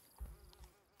knowledgeable.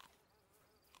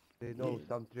 They know Yeah,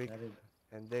 some tricks, that is-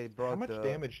 and they brought. How much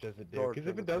damage does it do? torch Because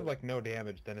if and it does the- like no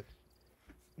damage, then it's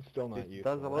still not It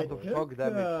useful. does a lot I of took, shock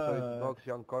damage, so it uh, knocks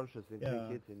you unconscious in yeah.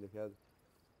 3 hits in the head.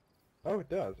 Oh, it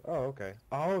does. Oh, okay.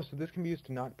 Oh, so this can be used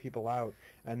to knock people out,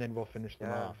 and then we'll finish them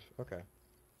Yeah. off. Okay.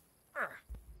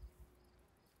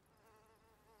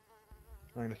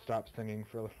 I'm gonna stop singing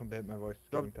for a little bit. My voice is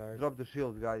Drop, getting tired. drop the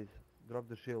shields, guys. Drop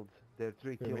the shields. They're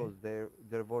 3 Who, me? kilos.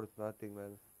 They're worth nothing,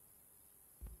 man.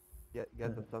 Get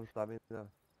them some stamina.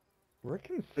 We're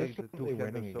Take the consistently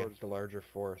two-handed winning swords. against a larger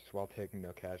force while taking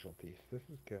no casualties. This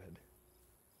is good.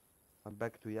 I'm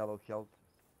back to yellow health.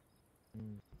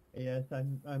 Yes,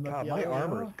 I'm up God, my yellow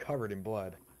armor now. is covered in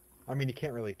blood. I mean, you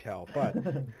can't really tell, but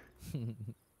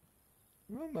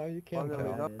well, no, you can Funnily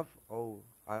tell. enough- enough, oh,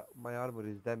 my armor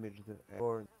is damaged.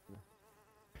 Or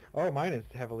Oh, mine is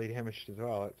heavily damaged as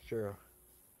well. That's true.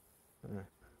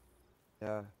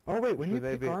 yeah. Oh wait, when So you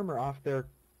pick maybe- armor off there,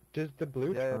 does the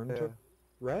blue Yeah, turn to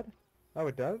red? Oh,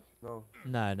 it does? No.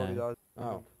 No, No, it no. doesn't.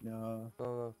 Oh. No.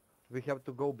 No. We have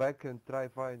to go back and try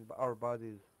find our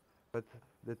bodies. But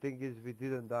the thing is, we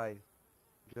didn't die.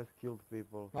 Just killed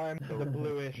people. I'm the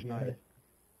bluish Yeah. knight.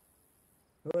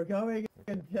 We're going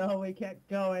until we can't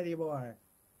go anymore.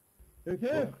 Who's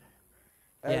this?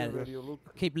 Yeah, Everywhere you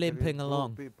look, keep there is limping blue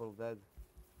along. people dead.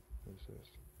 What's this?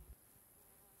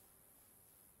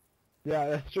 Yeah,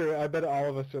 that's true. I bet all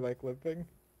of us are like limping.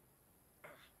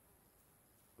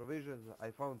 Provisions.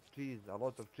 I found cheese. A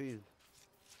lot of cheese.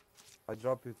 I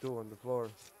drop you two on the floor.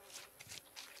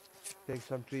 Take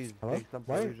some cheese. Hello? Take some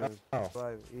Why? provisions. Oh.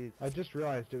 Try, eat. I just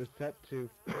realized it was set to...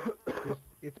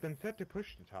 it's been set to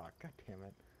push to talk. God damn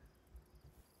it.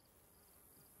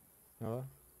 Hello?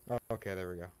 Oh, okay, there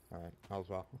we go. Alright, all's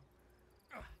well.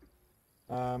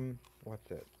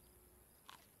 What's it?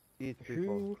 Eat people.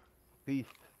 Who... Feast.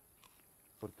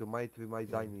 For tonight we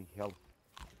might die in hell.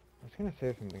 I was gonna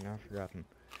say something, now I've forgotten.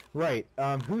 Right,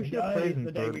 who should Guys, plays in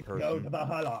the day we third go person? to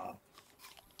Valhalla.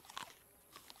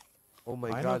 Oh my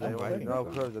I know god, I some only Vikings now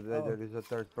though. heard that Oh. there is a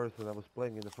third person. I was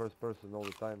playing in the first person all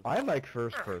the time. I like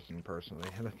first person, personally.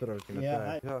 That's what I was gonna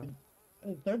Yeah, say.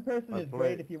 third person I is play-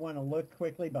 great if you want to look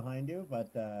quickly behind you,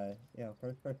 but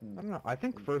first person. I don't know, I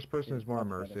think first person is more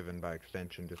much better. immersive and by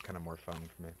extension just kind of more fun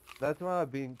for me. That's why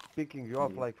I've been picking you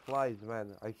off Yeah. like flies,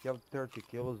 man. I have 30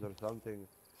 kills or something.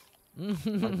 I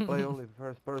play only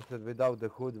first person without the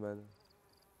hood, man.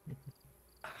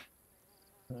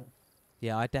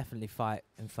 Yeah, I definitely fight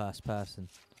in first person.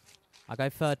 I go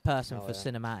third person Oh, for yeah.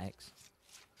 cinematics.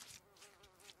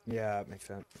 Yeah, it makes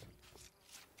sense.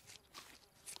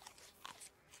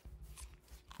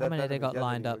 How That many they enemy got gathering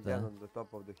lined up again there? on the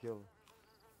top of the hill.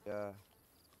 Yeah.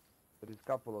 There is a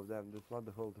couple of them. That's not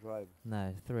the whole tribe.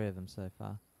 No, 3 of them so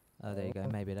far. Oh, there you go.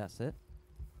 Maybe that's it.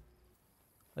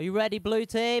 Are you ready, blue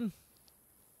team?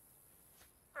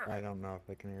 I don't know if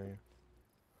I can hear you.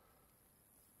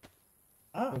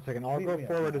 Ah, One second, I'll we- go we-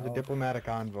 forward as a oh, diplomatic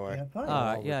envoy. Yeah, fine.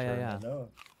 Alright, I'll yeah, return. yeah. Hello.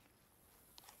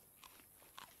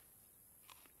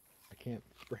 I can't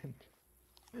sprint.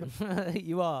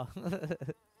 You are.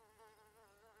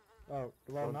 Oh,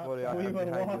 well, Don't not worry, fast. I'm We will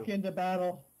behind walk you. into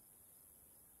battle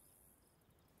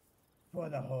for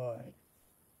the horde.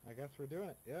 I guess we're doing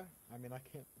it, yeah. I mean, I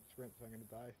can't sprint, so I'm gonna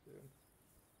die soon.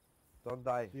 Don't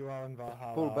die. See you all in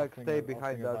Valhalla. Pull I'll back, sing stay I'll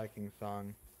behind sing a us. Viking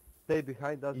song. Stay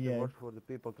behind us Yeah. and watch for the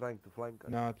people trying to flank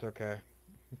us. No, it's okay.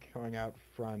 Going out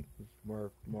front is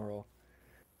more moral.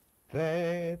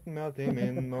 Fate melting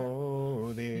in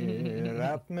modig,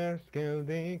 Ratmer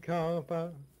skyldig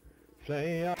kapa,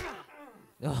 Freya.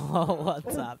 Oh,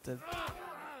 what's happened?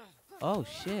 Oh,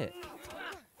 shit.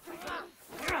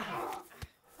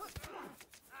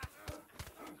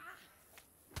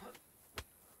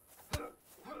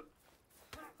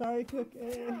 Sorry, Cook.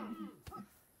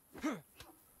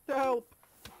 Help!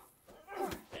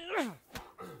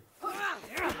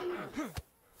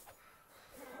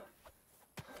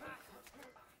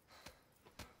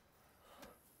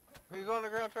 He's on the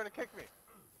ground trying to kick me.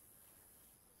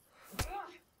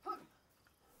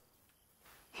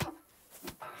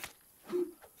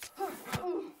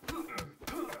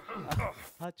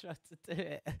 I tried to do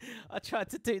it. I tried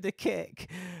to do the kick.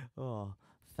 Oh,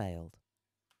 failed.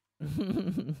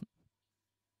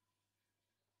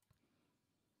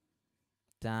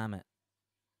 Damn it.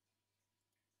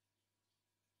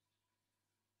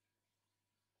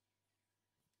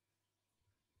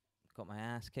 Got my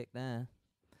ass kicked there.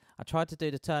 I tried to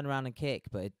do the turn around and kick,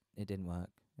 but it didn't work.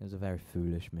 It was a very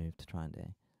foolish move to try and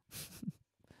do.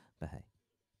 But hey.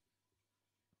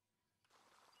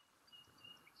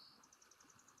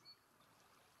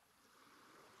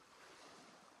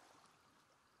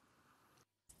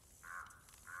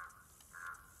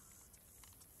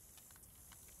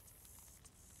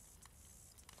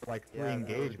 Like 3 Yeah, I was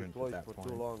engagements at deployed that for point.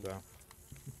 too long. So.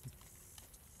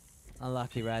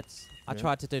 Unlucky Reds. I Yeah.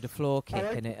 tried to do the floor kick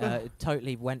like and it the-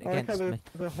 totally went I like how against there's me.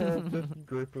 the whole just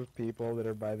group of people that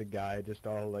are by the guy just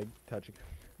all like touching.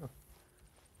 They're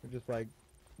just like,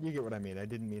 you get what I mean. I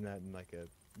didn't mean that in like a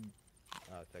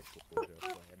sexual joke way. I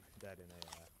meant that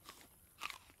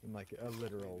in like a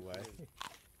literal way. Like,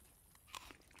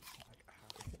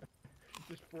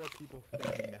 just 4 people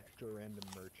standing next to a random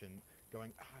merchant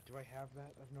going, do I have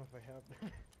that? I don't know if I have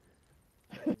that.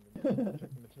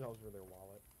 Checking themselves for their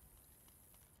wallet.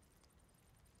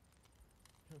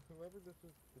 Whoever this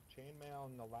is, the chainmail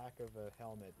and the lack of a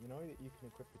helmet, you know that you can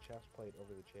equip the chest plate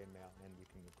over the chainmail and you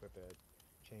can equip a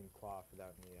chain cloth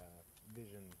without any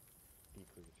vision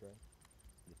decrease, right?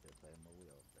 Because I'm a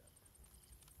wheel set.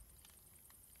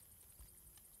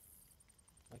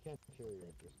 I can't hear you.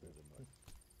 Thank you very much.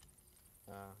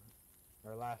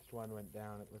 Our last one went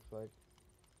down, it looks like.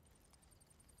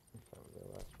 If that was our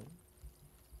last one.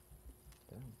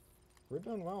 Damn. We're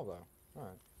doing well, though.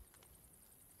 Alright.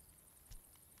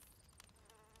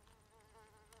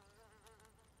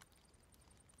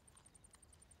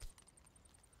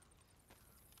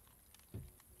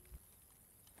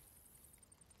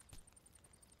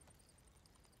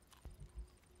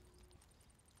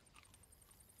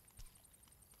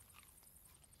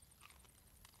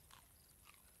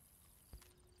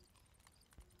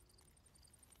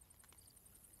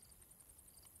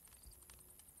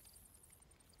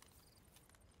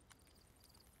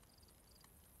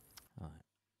 Alright.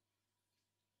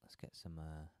 Let's get some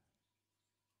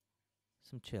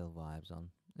chill vibes on.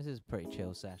 This is a pretty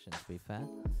chill session, to be fair.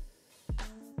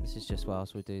 This is just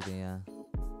whilst we do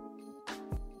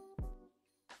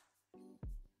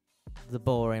the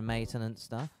boring maintenance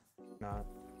stuff. Not.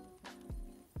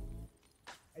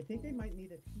 I think they might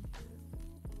need a teacher.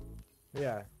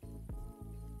 Yeah.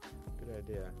 Good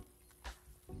idea.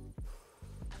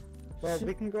 Well,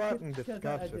 we can go out and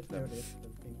discuss I with just them. noticed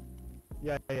something.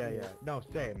 Yeah. No,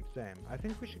 same. I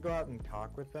think we should go out and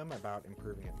talk with them about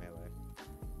improving at melee.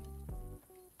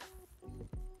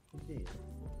 Indeed.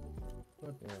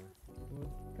 We'll Yeah.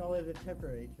 call it a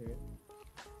temporary truce.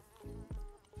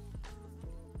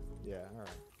 Yeah, alright.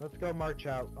 Let's go march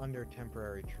out under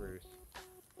temporary truce.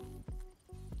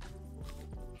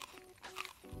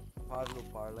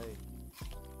 Parlo parlay.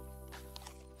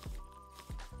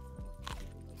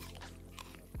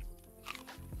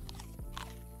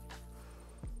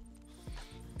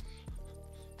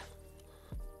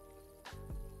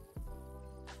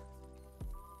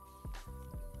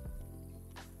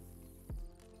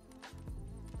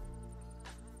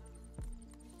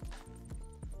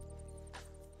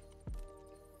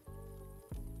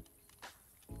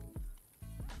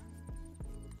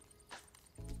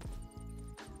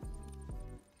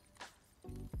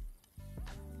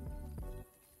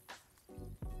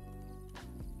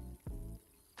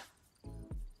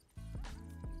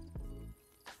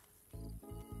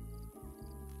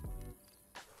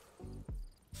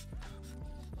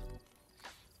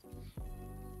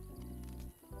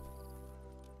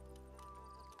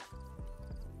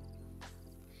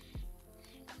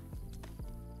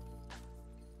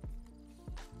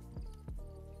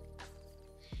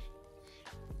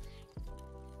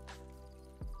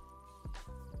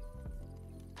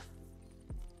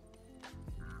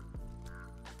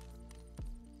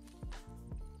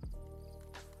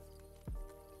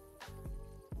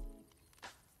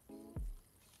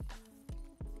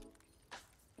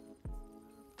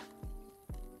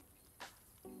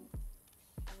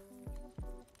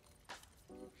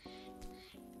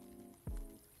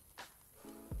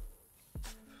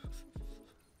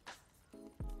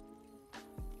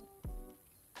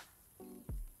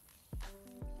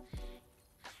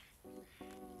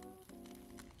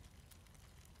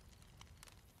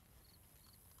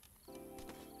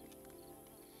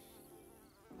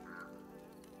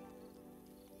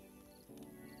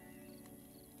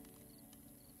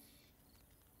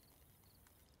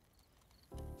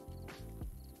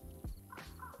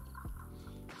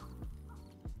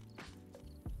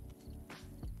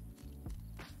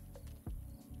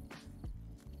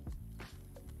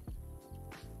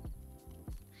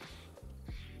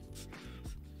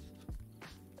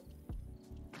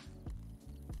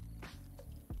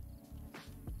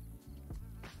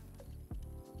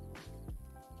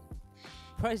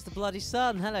 Praise the bloody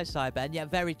sun. Hello, Cyben. Yeah,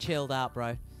 very chilled out,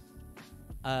 bro.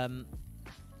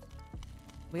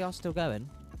 We are still going.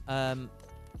 And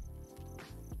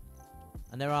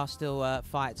there are still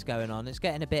fights going on. It's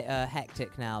getting a bit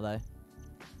hectic now, though.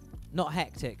 Not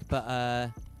hectic,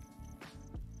 but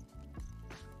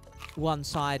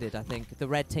one-sided, I think. The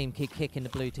red team keep kicking the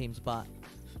blue team's butt.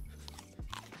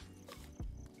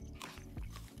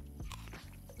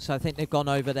 So I think they've gone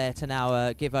over there to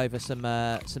now give over some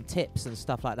tips and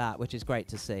stuff like that, which is great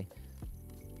to see.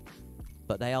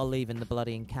 But they are leaving the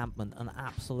bloody encampment an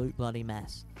absolute bloody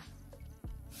mess.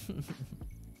 So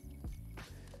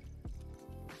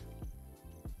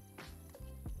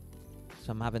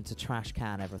I'm having to trash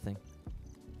can everything.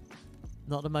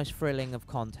 Not the most thrilling of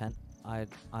content, I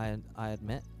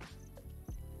admit.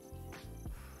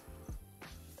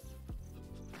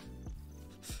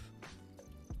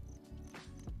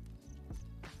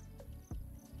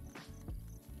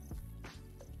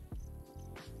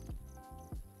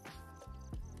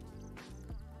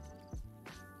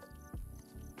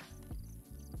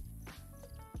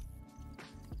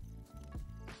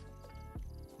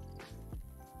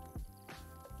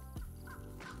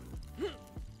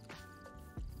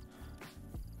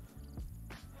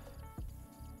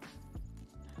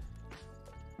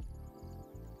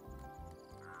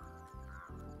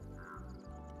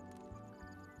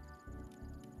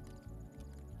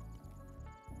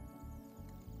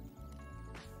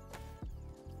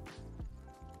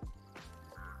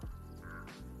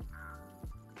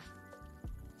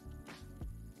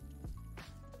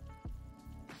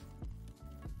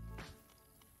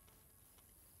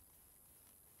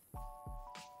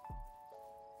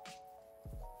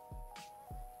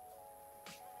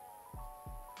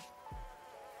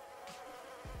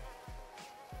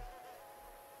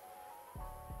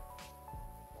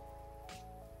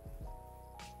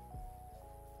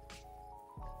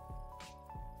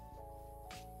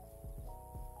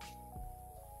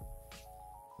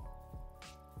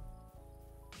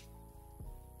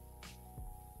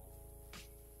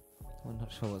 I'm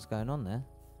not sure what's going on there.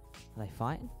 Are they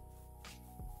fighting?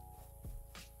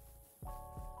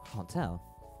 Can't tell.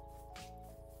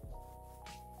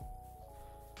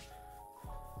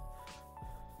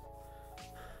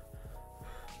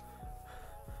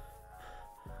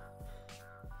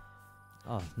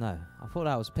 Oh no, I thought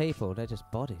that was people, they're just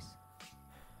bodies.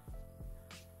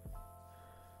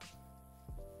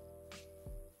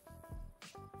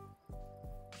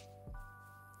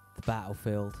 The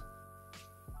battlefield,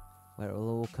 where it will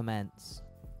all commence.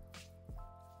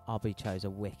 RB chose a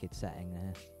wicked setting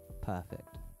there.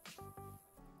 Perfect.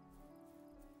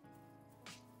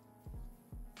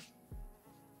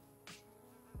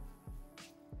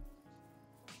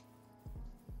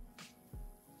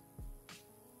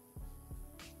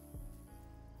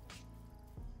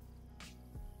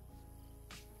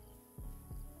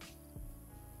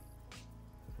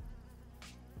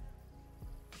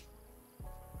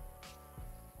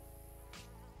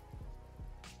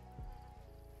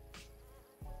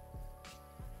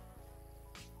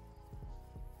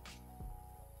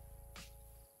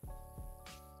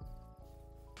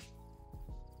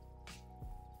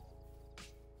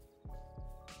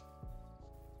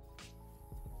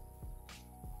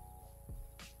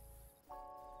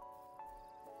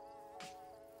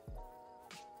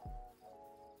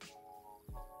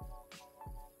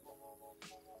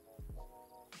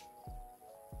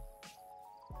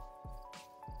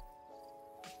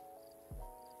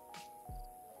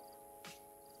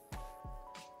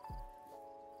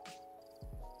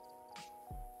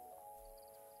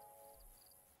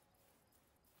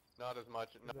 Not as much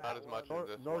as this one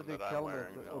Nordic that I'm helmet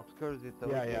wearing, no. obscures it a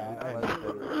Yeah, little yeah, bit I less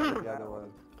than the other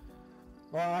one.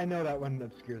 Well, I know that one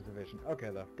obscures the vision. Okay,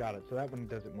 though. Got it. So that one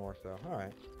does it more so.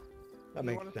 Alright. That You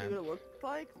makes want to sense. see what it looks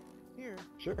like? Here.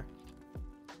 Sure.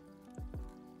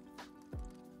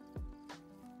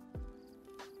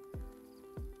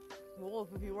 Wolf,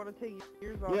 if you want to take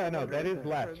yours off. Yeah, no, it's that is better.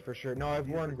 less for sure. No, I've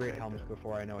Use worn the great great, helmets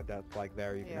before. I know what that's like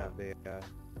there. You can Yeah. have the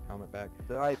helmet back.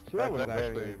 The eye So that patch was wearing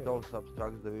actually- it also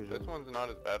obstructs the vision. This one's not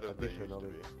as bad as they used to Additionally.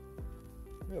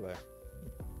 be. Really?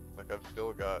 Like, I've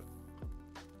still got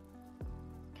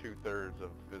 2/3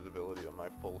 of visibility on my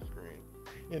full screen.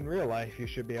 In real life, you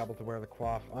should be able to wear the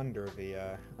coif under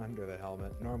the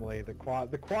helmet. Normally, the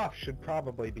coif should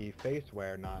probably be face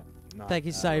wear, not. Thank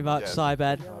you so much, Yes.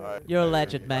 Cybed. I- You're a I-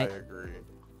 legend, mate. I agree.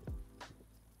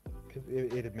 Because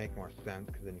it'd make more sense,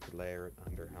 because then you could layer it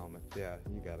under helmets. Yeah,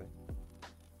 you got it.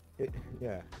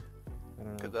 Yeah. I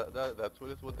don't know. Because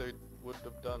that's what they would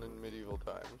have done in medieval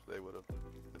times. They would have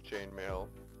the chainmail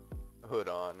hood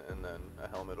on and then a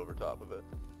helmet over top of it.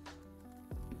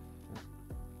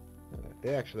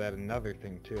 They actually had another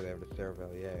thing too. They have the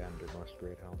Cervelier under most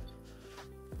great helmets.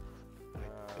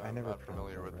 I I'm never not pronounced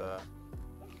familiar with right. that.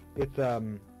 It's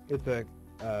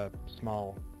a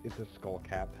small. It's a skull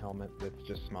cap helmet that's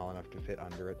just small enough to fit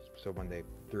under it. So when they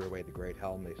threw away the great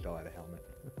helm, they still had a helmet.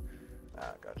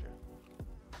 Gotcha.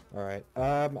 All right.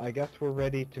 I guess we're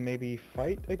ready to maybe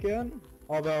fight again.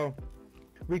 Although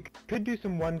we could do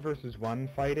some 1 versus 1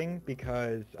 fighting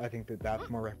because I think that's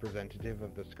more representative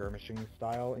of the skirmishing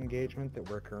style engagement that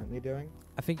we're currently doing.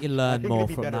 I think you I learn think more it'd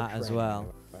be from better that as training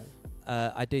well.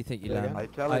 anyway. I do think you Say learn. again? I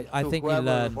challenge I to think you whoever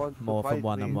learn wants to more from fight me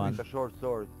one-on-one. with a short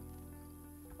sword.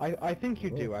 I think you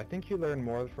do. I think you learn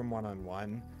more from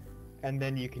one-on-one, and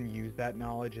then you can use that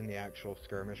knowledge in the actual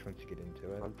skirmish once you get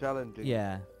into it. I'm challenging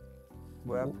Yeah.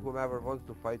 whoever wants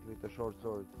to fight with a short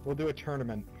sword. We'll do a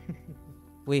tournament.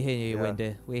 We hear you, Yeah.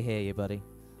 Windy. We hear you, buddy.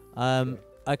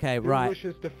 Okay, Who right.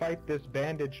 wishes to fight this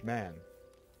bandaged man?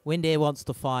 Windy wants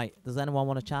to fight. Does anyone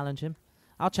want to challenge him?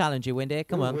 I'll challenge you, Windy.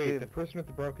 Come Ooh, on. Wait, the person with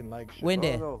the broken leg. should-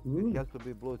 Windy. No, it has to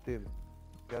be blue team.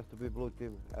 It has to be blue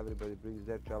team. Everybody brings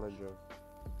their challenger.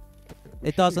 We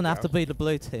It should doesn't do have to jousting. be the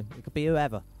blue team. It could be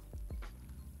whoever.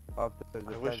 After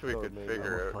the I wish we fence could maybe.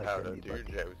 figure I won't out how fight to do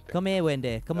anybody. jousting. Come here,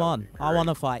 Windy. Come That would on. be I want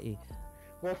to great. fight you.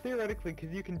 Well, theoretically,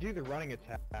 because you can do the running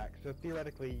attack, so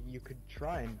theoretically you could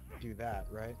try and do that,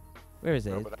 right? Where is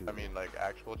No, it? but I mean, like,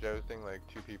 actual jousting, like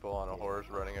 2 people on a horse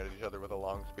running at each other with a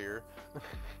long spear.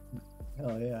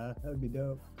 Hell yeah, that'd be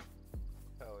dope.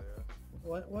 Hell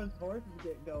yeah. Once horses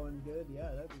get going good, yeah,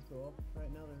 that'd be cool.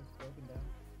 Right now they're broken down.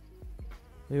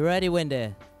 You ready,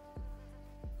 Windy?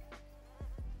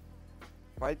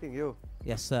 Fighting you.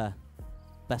 Yes, sir.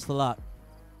 Best of luck.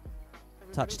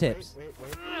 Touch tips. Wait.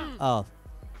 Oh,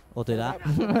 we'll do that.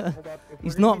 Hold up. If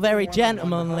He's we're gonna not do very one-on-one,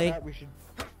 gentlemanly. how about we should-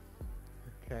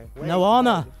 Okay. wait, No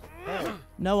honor. Hey,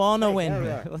 No honor, Hey, Windy.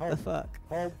 yeah, What the hold. fuck?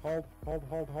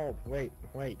 Hold. Wait.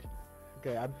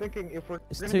 Okay, I'm thinking if we're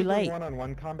It's gonna too be doing late.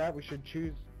 one-on-one combat, we should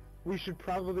choose we should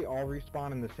probably all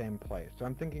respawn in the same place. So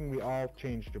I'm thinking we all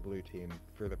change to blue team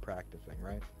for the practicing,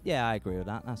 right? Yeah, I agree with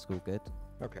that. That's all good.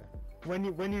 Okay. When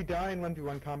you die in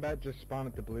 1v1 combat, just spawn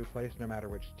at the blue place no matter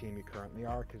which team you currently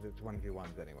are, because it's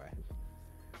 1v1s anyways.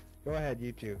 Go ahead,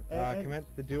 you two. Commence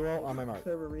the duel on my mark.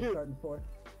 Server restart in 4.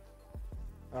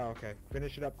 Oh, okay.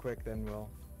 Finish it up quick, then we'll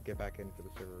get back in for the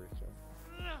server restart.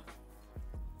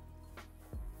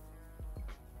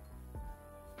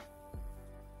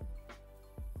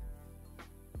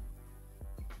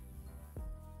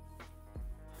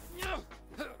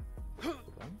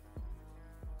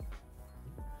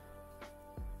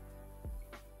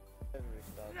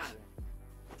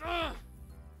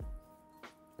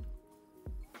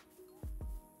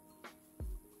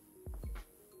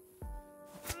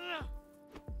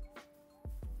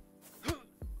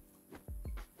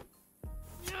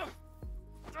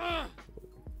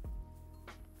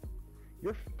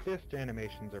 Your fist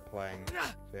animations are playing,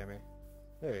 Sammy.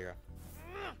 There you go.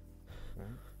 Right.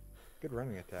 Good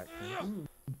running attack. Sammy.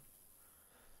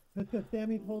 That's because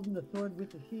Sammy's holding the sword with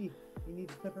the sheath. You need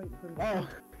to separate it from the Oh,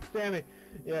 sheath. Sammy!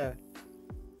 Yeah.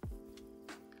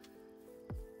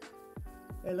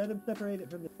 Hey, let him separate it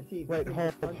from the sheath. Wait, It's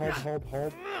hold, one-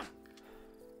 hold.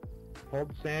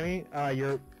 Hold, Sammy.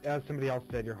 You're, as somebody else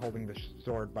said, you're holding the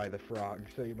sword by the frog,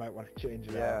 so you might want to change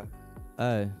it Yeah. out.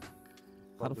 Oh. How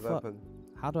What's the the fuck? weapon?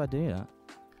 How do I do that?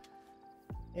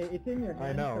 It's in your hand,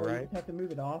 I know, so you right? just have to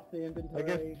move it off the inventory. I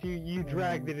guess you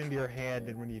dragged it into your hand,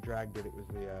 and when you dragged it, it was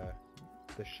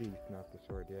the sheath, not the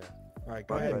sword. Yeah. All right,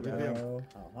 go Right, ahead. right, Resume.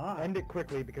 Aha. End it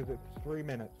quickly because it's 3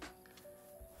 minutes.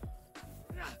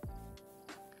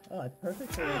 Oh, it's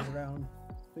perfect for a round.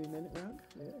 3-minute round?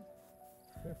 Yeah.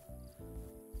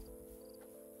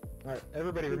 All right,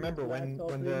 everybody, 3 remember minutes when lasts all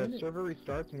 3 the minutes. server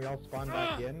restarts and we all spawn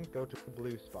back in, go to the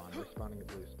blue spawn. We're spawning a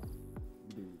blue spawn.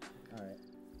 Alright.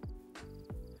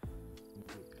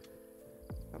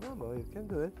 Come on, Mo, you can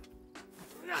do it.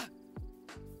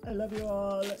 I love you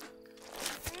all.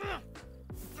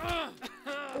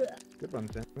 Good one,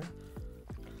 Sammy.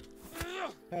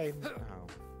 Hey, oh,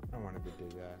 I wanted to do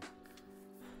that.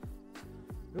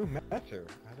 Ooh, Messer.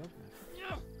 I love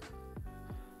Messer.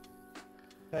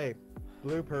 Hey,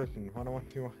 blue person,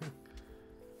 10121.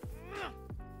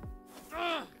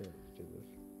 Okay, let's do this.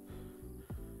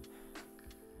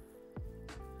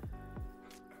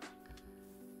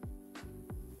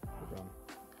 Good one.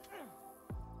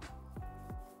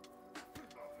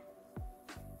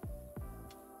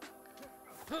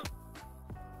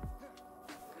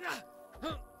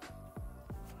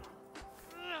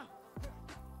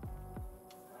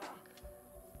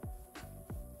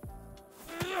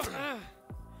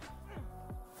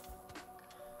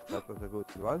 That was a good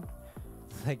one.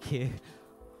 Thank you.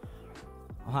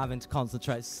 I'm having to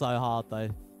concentrate so hard though.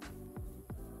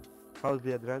 How's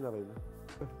the adrenaline?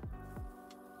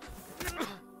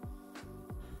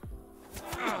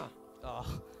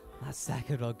 Oh, that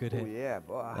second one good Oh hit. yeah,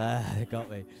 boy. It got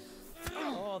me.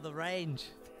 Oh, the range.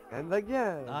 And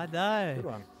again. I know. Good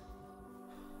one.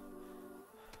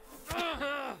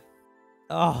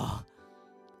 Oh,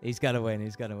 he's gonna win.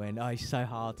 He's gonna win. Oh, he's so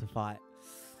hard to fight.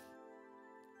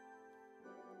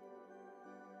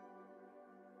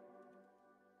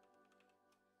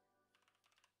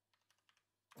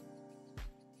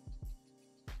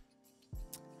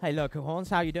 Hey, local horns,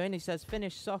 how you doing? He says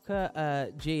finish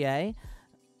soccer, GA,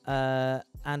 and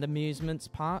amusements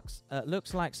parks.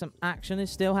 Looks like some action is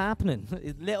still happening.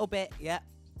 A little bit, yeah.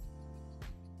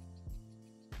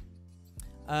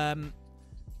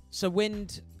 So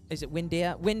Wind, is it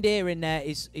Windeer? Windeer in there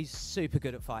is super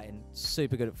good at fighting.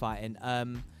 Super good at fighting.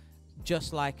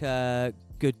 Just like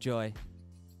Good Joy.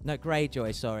 No,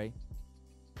 Greyjoy, sorry.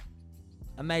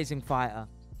 Amazing fighter.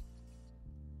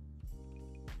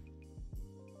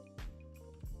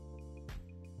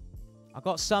 I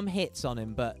got some hits on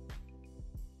him, but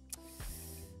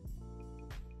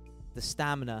the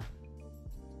stamina,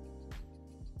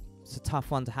 it's a tough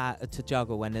one to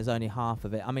juggle when there's only half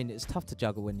of it. I mean, it's tough to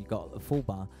juggle when you got a full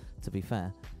bar, to be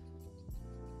fair.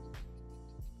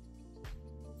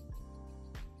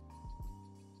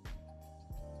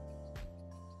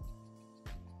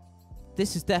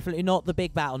 This is definitely not the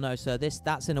big battle, no, sir.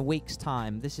 That's in a week's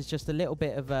time. This is just a little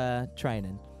bit of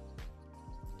training.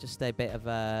 Just a bit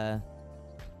of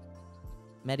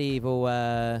medieval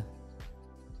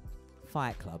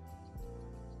fight club.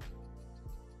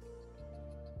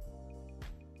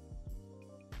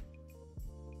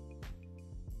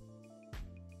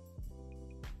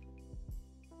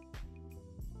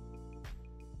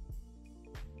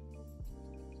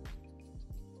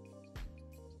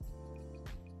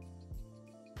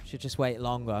 Should just wait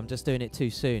longer. I'm just doing it too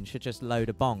soon. Should just load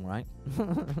a bong, right?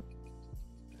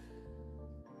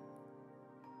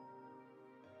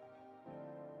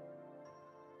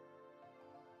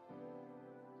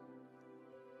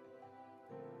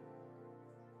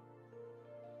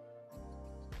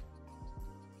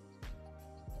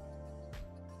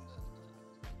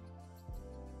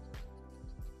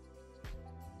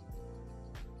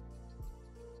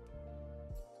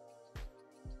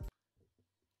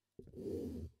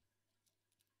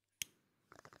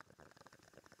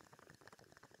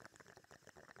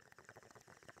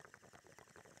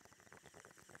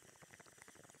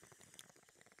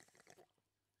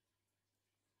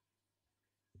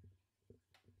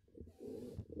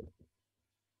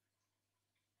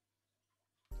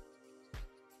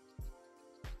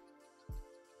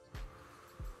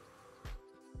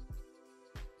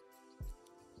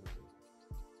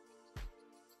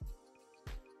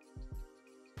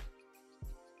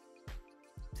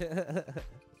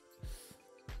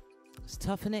 It's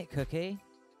tough, isn't it, Cookie?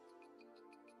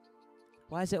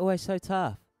 Why is it always so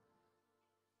tough?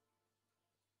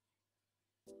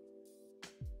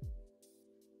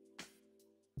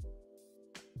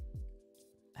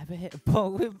 Ever hit a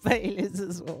ball with Baileys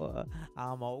as well?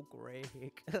 I'm old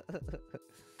Greek.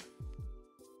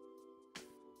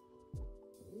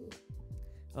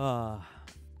 Oh,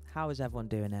 how is everyone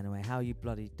doing anyway? How are you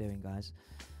bloody doing, guys?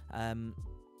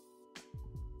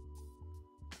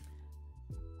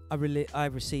 I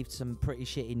received some pretty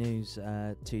shitty news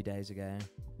 2 days ago.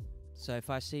 So if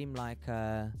I seem like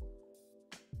a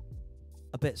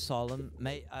bit solemn,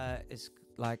 mate, it's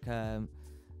like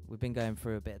we've been going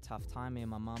through a bit of tough time, me and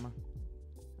my mama,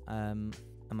 and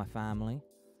my family.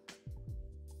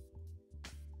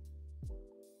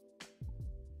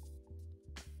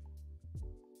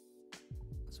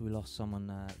 So we lost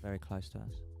someone very close to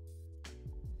us.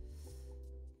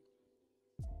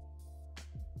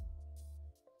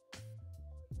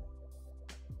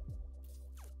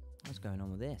 What's going on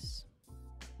with this?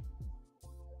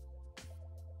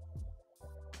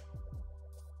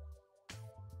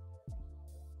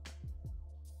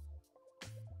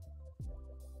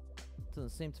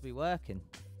 Doesn't seem to be working.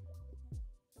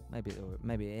 Maybe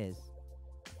it is.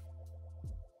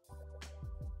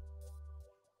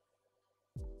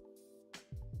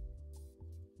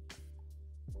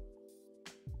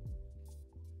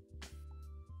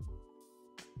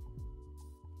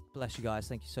 Bless you guys.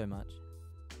 Thank you so much.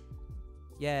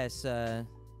 Yeah, it's tough,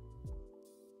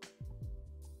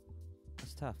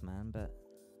 man, but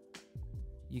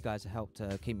you guys have helped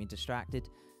keep me distracted.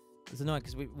 It's annoying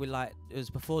because we like, it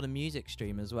was before the music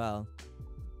stream as well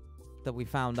that we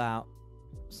found out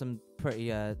some pretty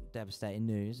devastating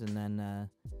news, and then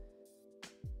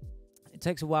it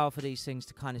takes a while for these things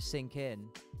to kind of sink in,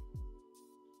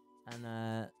 and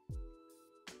I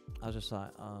was just like,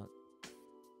 oh,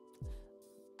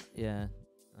 yeah,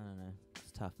 I don't know,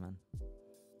 it's tough, man.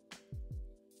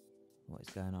 What is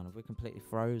going on? Have we completely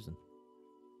frozen?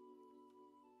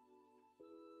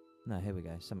 No, here we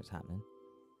go. Something's happening.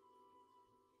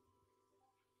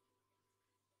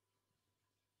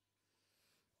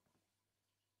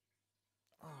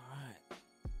 Alright.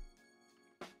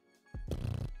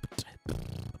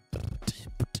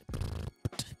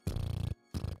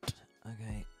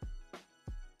 Okay.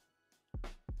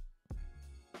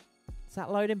 Is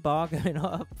that loading bar going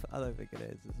up? I don't think it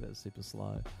is. It's super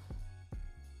slow.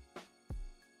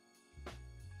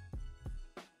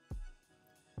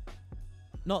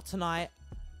 Not tonight,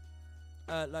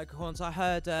 Local Horns. I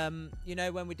heard, you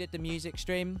know, when we did the music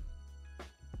stream,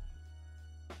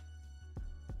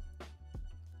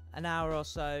 an hour or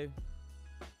so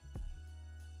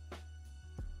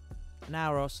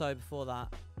before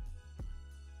that,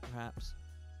 perhaps.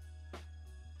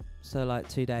 So like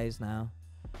 2 days now.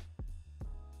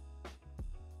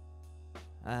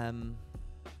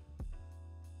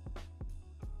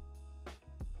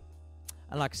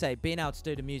 And like I say, being able to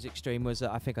do the music stream was,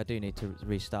 I think I do need to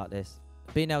restart this.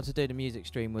 Being able to do the music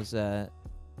stream was a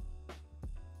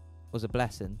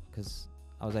blessing, because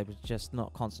I was able to just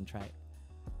not concentrate.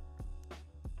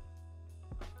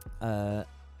 Oh,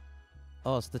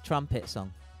 it's the trumpet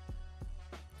song.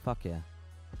 Fuck yeah.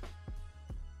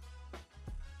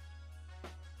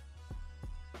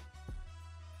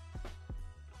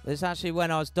 It's actually when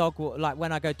I was like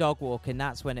when I go dog walking,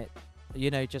 that's when it,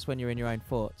 you know, just when you're in your own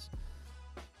thoughts.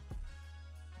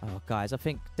 Oh, guys, I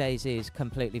think DAYZ has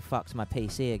completely fucked my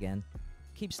PC again.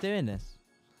 Keeps doing this.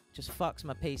 Just fucks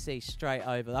my PC straight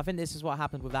over. I think this is what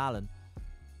happened with Alan.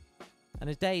 And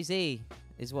as DAYZ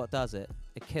is what does it.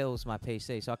 It kills my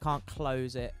PC, so I can't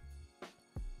close it.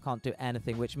 Can't do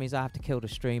anything, which means I have to kill the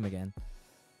stream again.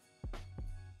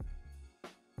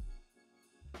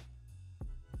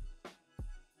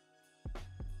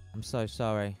 I'm so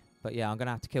sorry. But yeah, I'm going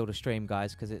to have to kill the stream,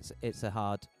 guys, because it's a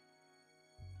hard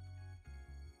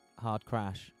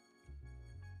crash.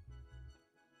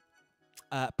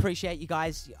 Appreciate you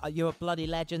guys. You're bloody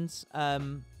legends. I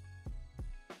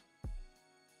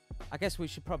guess we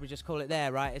should probably just call it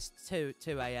there, right? It's 2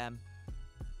 a.m.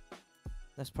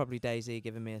 That's probably DAYZ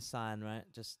giving me a sign, right?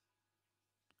 Just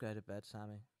go to bed,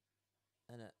 Sammy.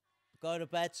 Innit? Go to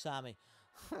bed, Sammy.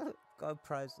 Go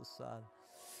praise the sun.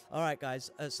 All right, guys.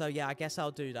 So yeah, I guess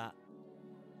I'll do that.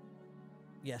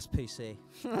 Yes, PC.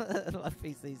 My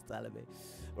PC's telling me.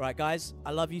 Right, guys.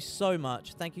 I love you so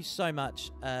much. Thank you so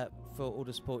much for all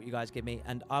the support you guys give me.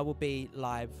 And I will be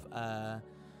live.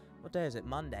 What day is it?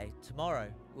 Monday. Tomorrow.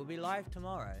 We'll be live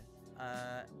tomorrow.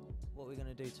 What are we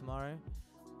gonna do tomorrow?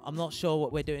 I'm not sure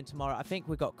what we're doing tomorrow. I think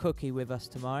we got Cookie with us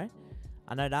tomorrow.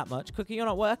 I know that much. Cookie, you're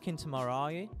not working tomorrow,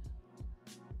 are you?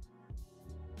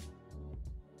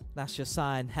 That's your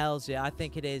sign. Hells yeah. I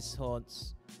think it is,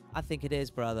 Haunts. I think it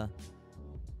is, brother.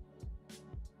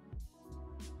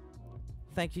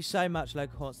 Thank you so much,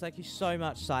 Local Haunts. Thank you so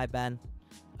much, Cyban.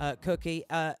 Cookie,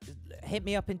 hit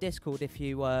me up in Discord if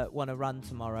you want to run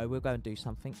tomorrow. We'll go and do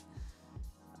something.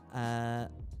 And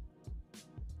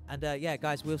yeah,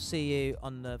 guys, we'll see you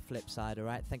on the flip side. All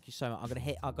right. Thank you so much. I'm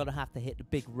gonna have to hit the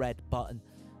big red button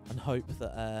and hope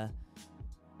that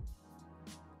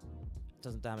it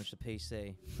doesn't damage the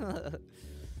PC.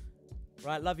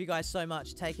 Right. Love you guys so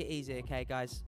much. Take it easy, okay, guys.